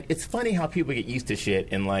 and it's funny how people get used to shit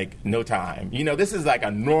in, like, no time. This is like a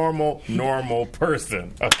normal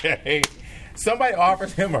person, okay? Somebody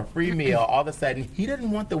offers him a free meal. All of a sudden, he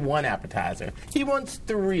doesn't want the one appetizer. He wants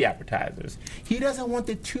 3 appetizers. He doesn't want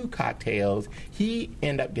the 2 cocktails. He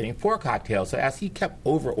ended up getting 4 cocktails. So as he kept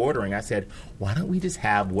over-ordering, I said, why don't we just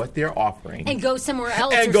have what they're offering? And go somewhere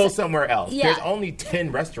else. And go somewhere else. Yeah. There's only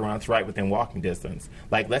 10 restaurants right within walking distance.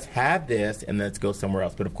 Like, let's have this and let's go somewhere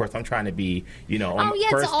else. But, of course, I'm trying to be, on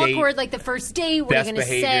first it's date, awkward, like the first date. What are you going to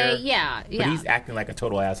say? Yeah. But he's acting like a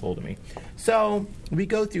total asshole to me. So we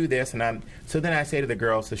go through this, and so then I say to the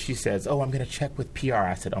girl, so she says, oh, I'm going to check with PR.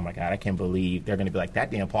 I said, oh, my God, I can't believe they're going to be like,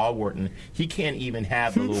 that damn Paul Wharton, he can't even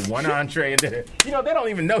have the little one entree. And they don't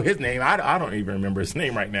even know his name. I don't even remember his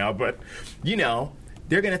name right now. But,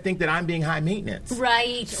 they're going to think that I'm being high maintenance.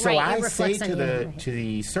 Right, so right. I say to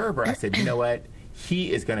the server, I said, you know what?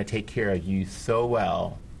 He is going to take care of you so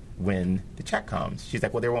well when the check comes. She's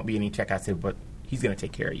like, well, there won't be any check. I said, but he's going to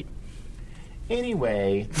take care of you.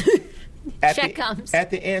 Anyway, check comes. At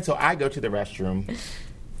the end, so I go to the restroom.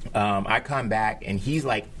 I come back, and he's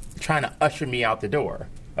like trying to usher me out the door.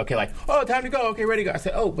 Okay, like, oh, time to go. Okay, ready to go. I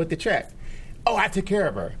said, oh, but the check. Oh, I took care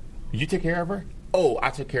of her. You took care of her? Oh, I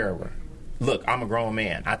took care of her. Look, I'm a grown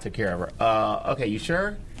man. I took care of her. Okay, you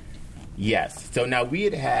sure? Yes. So now we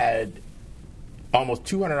had almost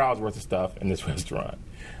 $200 worth of stuff in this restaurant,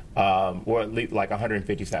 or at least like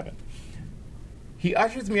 $157. He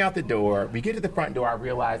ushers me out the door. We get to the front door. I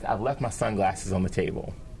realize I've left my sunglasses on the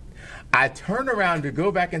table. I turn around to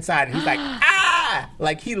go back inside, and he's like, ah!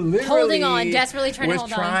 Like he literally holding on, desperately trying to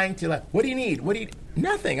hold on. Was trying to like, what do you need?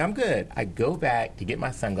 Nothing. I'm good. I go back to get my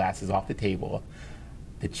sunglasses off the table.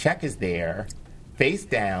 The check is there, face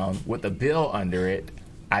down, with a bill under it.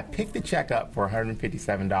 I picked the check up for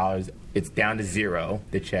 $157. It's down to 0,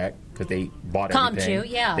 the check, because they bought everything. Comped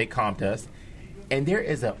you, yeah. They comped us. And there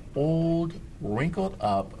is an old, wrinkled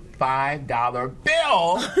up $5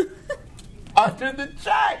 bill under the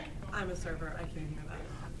check. I'm a server. I can't hear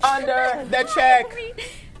that. Under the check.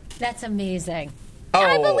 That's amazing. Oh.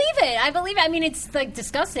 I believe it. I mean, it's like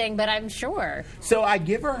disgusting, but I'm sure. So I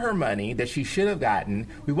give her money that she should have gotten.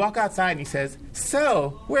 We walk outside, and he says,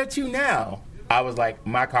 so, where to now? I was like,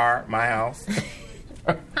 my car, my house.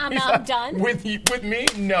 I'm done. With me?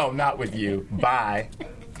 No, not with you. Bye.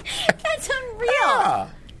 That's unreal. Yeah.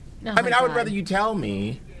 Oh I mean, I would God. rather you tell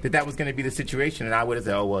me that was going to be the situation, and I would have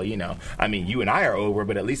said, oh, well, you and I are over,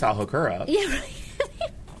 but at least I'll hook her up. Yeah, right.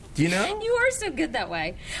 Do you know? You are so good that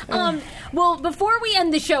way. Well, before we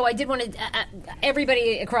end the show, I did want to,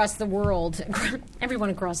 everybody across the world, everyone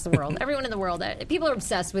in the world, people are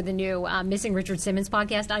obsessed with the new Missing Richard Simmons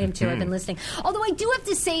podcast. I am too. I've been listening. Although I do have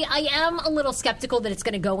to say, I am a little skeptical that it's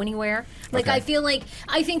going to go anywhere. Like, Okay.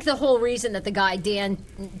 I think the whole reason that the guy, Dan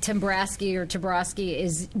Tabrowski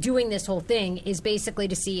is doing this whole thing is basically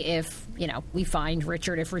to see if, we find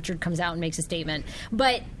Richard, if Richard comes out and makes a statement.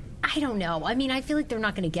 But I don't know. I mean, I feel like they're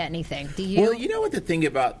not going to get anything. Do you? Well, you know what the thing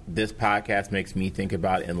about this podcast makes me think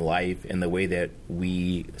about in life and the way that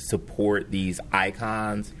we support these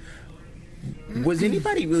icons? Was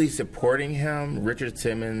anybody really supporting him, Richard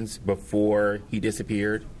Simmons, before he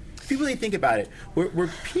disappeared? If you really think about it,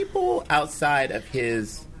 were people outside of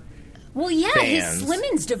his... Well, yeah, fans. his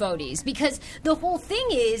Slimmons devotees, because the whole thing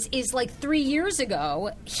is like 3 years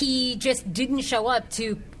ago, he just didn't show up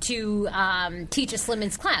to teach a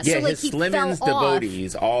Slimmons class. Yeah, so, like, his he Slimmons fell off.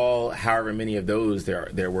 devotees, all however many of those there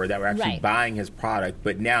were that were actually Right. buying his product.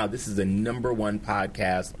 But now this is the #1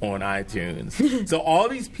 podcast on iTunes. So all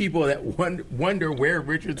these people that wonder where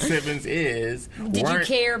Richard Simmons is, Did you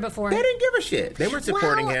care before? They didn't give a shit. They were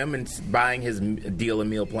supporting Well, him and buying his deal and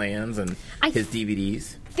meal plans and his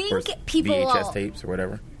DVDs. think or people- VHS tapes or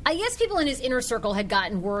whatever. I guess people in his inner circle had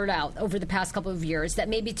gotten word out over the past couple of years that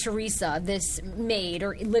maybe Teresa, this maid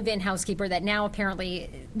or live-in housekeeper that now apparently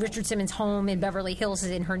Richard Simmons' home in Beverly Hills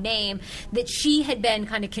is in her name, that she had been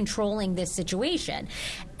kind of controlling this situation.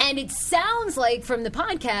 And it sounds like from the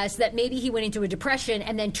podcast that maybe he went into a depression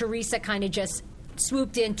and then Teresa kind of just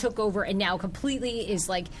swooped in, took over, and now completely is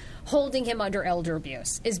like holding him under elder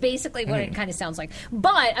abuse is basically what it kind of sounds like.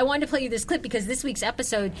 But I wanted to play you this clip because this week's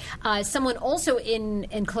episode, someone also in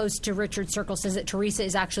close to Richard's circle says that Teresa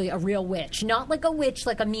is actually a real witch. Not like a witch,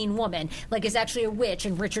 like a mean woman, like is actually a witch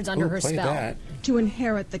and Richard's under her Play spell. that. To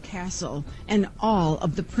inherit the castle and all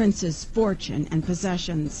of the prince's fortune and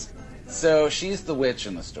possessions. So she's the witch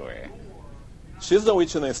in the story. She's the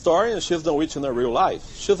witch in the story, and she's the witch in the real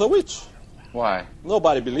life. She's a witch. Why?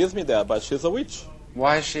 Nobody believes me that, but she's a witch.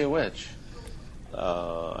 Why is she a witch?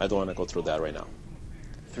 I don't want to go through that right now.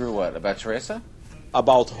 Through what? About Teresa?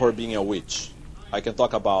 About her being a witch. I can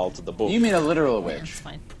talk about the book. You mean a literal That's witch?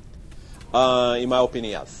 fine. In my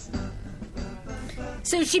opinion, yes.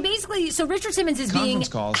 So Richard Simmons is being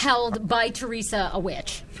held by Teresa, a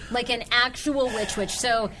witch, like an actual witch.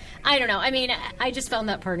 So I don't know. I mean, I just found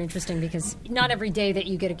that part interesting because not every day that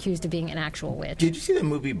you get accused of being an actual witch. Did you see the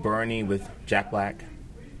movie Bernie with Jack Black?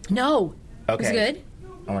 No. Okay. Was it good?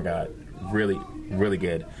 Oh my God, really, really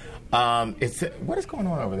good. What is going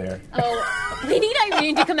on over there? Oh, we need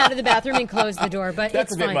Irene to come out of the bathroom and close the door, but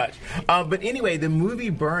That's it's a bit fine. much. But anyway, the movie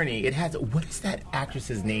Bernie, it has, what is that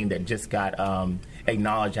actress's name that just got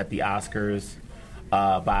acknowledged at the Oscars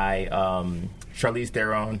by Charlize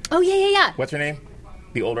Theron? Oh, yeah. What's her name?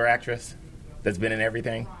 The older actress that's been in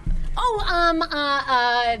everything? Oh,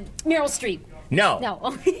 Meryl Streep. No.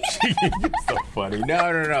 You're so funny.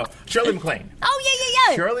 No. Shirley MacLaine. Oh,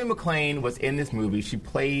 yeah. Shirley MacLaine was in this movie. She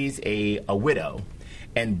plays a widow.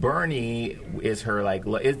 And Bernie is her,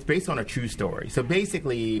 it's based on a true story. So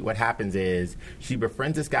basically what happens is she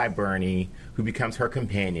befriends this guy, Bernie, who becomes her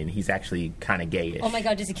companion. He's actually kind of gayish. Oh, my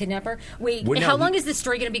God, does he kidnap her? Wait, how long is this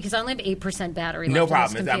story going to be? Because I only have 8% battery left. No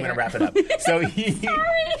problem. I'm going to wrap it up. So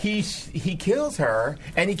he kills her,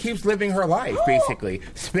 and he keeps living her life, basically.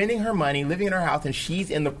 Spending her money, living in her house, and she's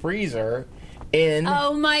in the freezer in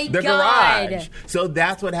the garage. So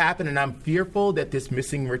that's what happened, and I'm fearful that this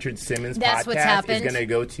Missing Richard Simmons podcast is going to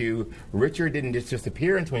go to Richard didn't just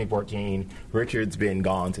disappear in 2014. Richard's been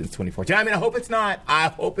gone since 2014. I mean, I hope it's not.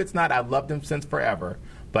 I've loved him since forever,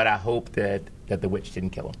 but I hope that the witch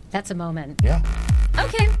didn't kill him. That's a moment. Yeah.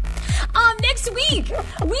 Okay. Next week,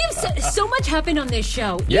 we have so much happened on this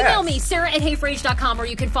show. Yes. Email me, sarah@heyfrage.com, or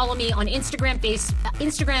you can follow me on Instagram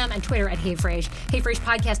and Twitter at HeyFrage. HeyFrage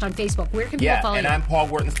Podcast on Facebook. Where can people follow you? And I'm Paul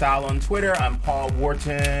Wharton Style on Twitter. I'm Paul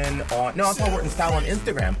Wharton on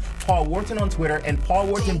Instagram. Paul Wharton on Twitter, and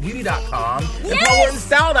PaulWhartonBeauty.com, and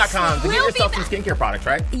PaulWhartonStyle.com to get yourself some skincare products,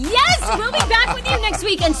 right? Yes, we'll be back with you next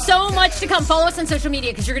week, and so much to come. Follow us on social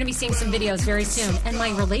media because you're going to be seeing some videos very soon. And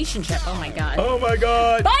my relationship, oh my God. Oh my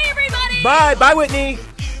God. Bye, everybody. Bye, Whitney.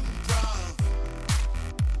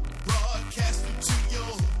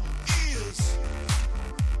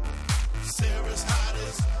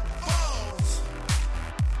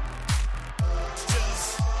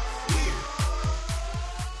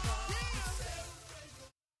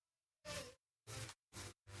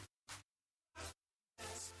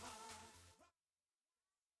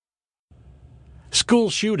 School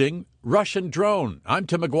shooting, Russian drone. I'm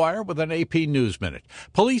Tim McGuire with an AP News Minute.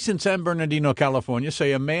 Police in San Bernardino, California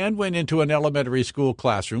say a man went into an elementary school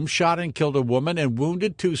classroom, shot and killed a woman, and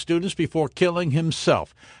wounded 2 students before killing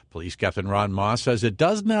himself. Police Captain Ron Moss says it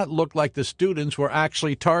does not look like the students were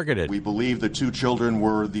actually targeted. We believe the 2 children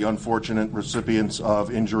were the unfortunate recipients of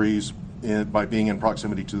injuries by being in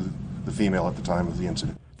proximity to the female at the time of the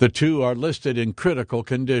incident. The 2 are listed in critical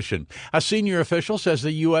condition. A senior official says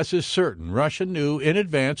the U.S. is certain Russia knew in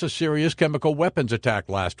advance a serious chemical weapons attack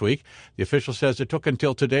last week. The official says it took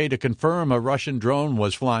until today to confirm a Russian drone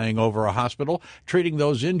was flying over a hospital, treating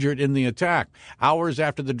those injured in the attack. Hours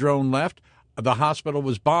after the drone left, the hospital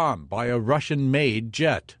was bombed by a Russian-made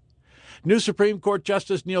jet. New Supreme Court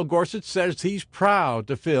Justice Neil Gorsuch says he's proud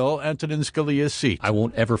to fill Antonin Scalia's seat. I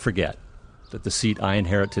won't ever forget that the seat I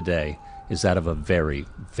inherit today is that of a very,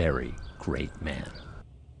 very great man.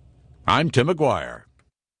 I'm Tim McGuire.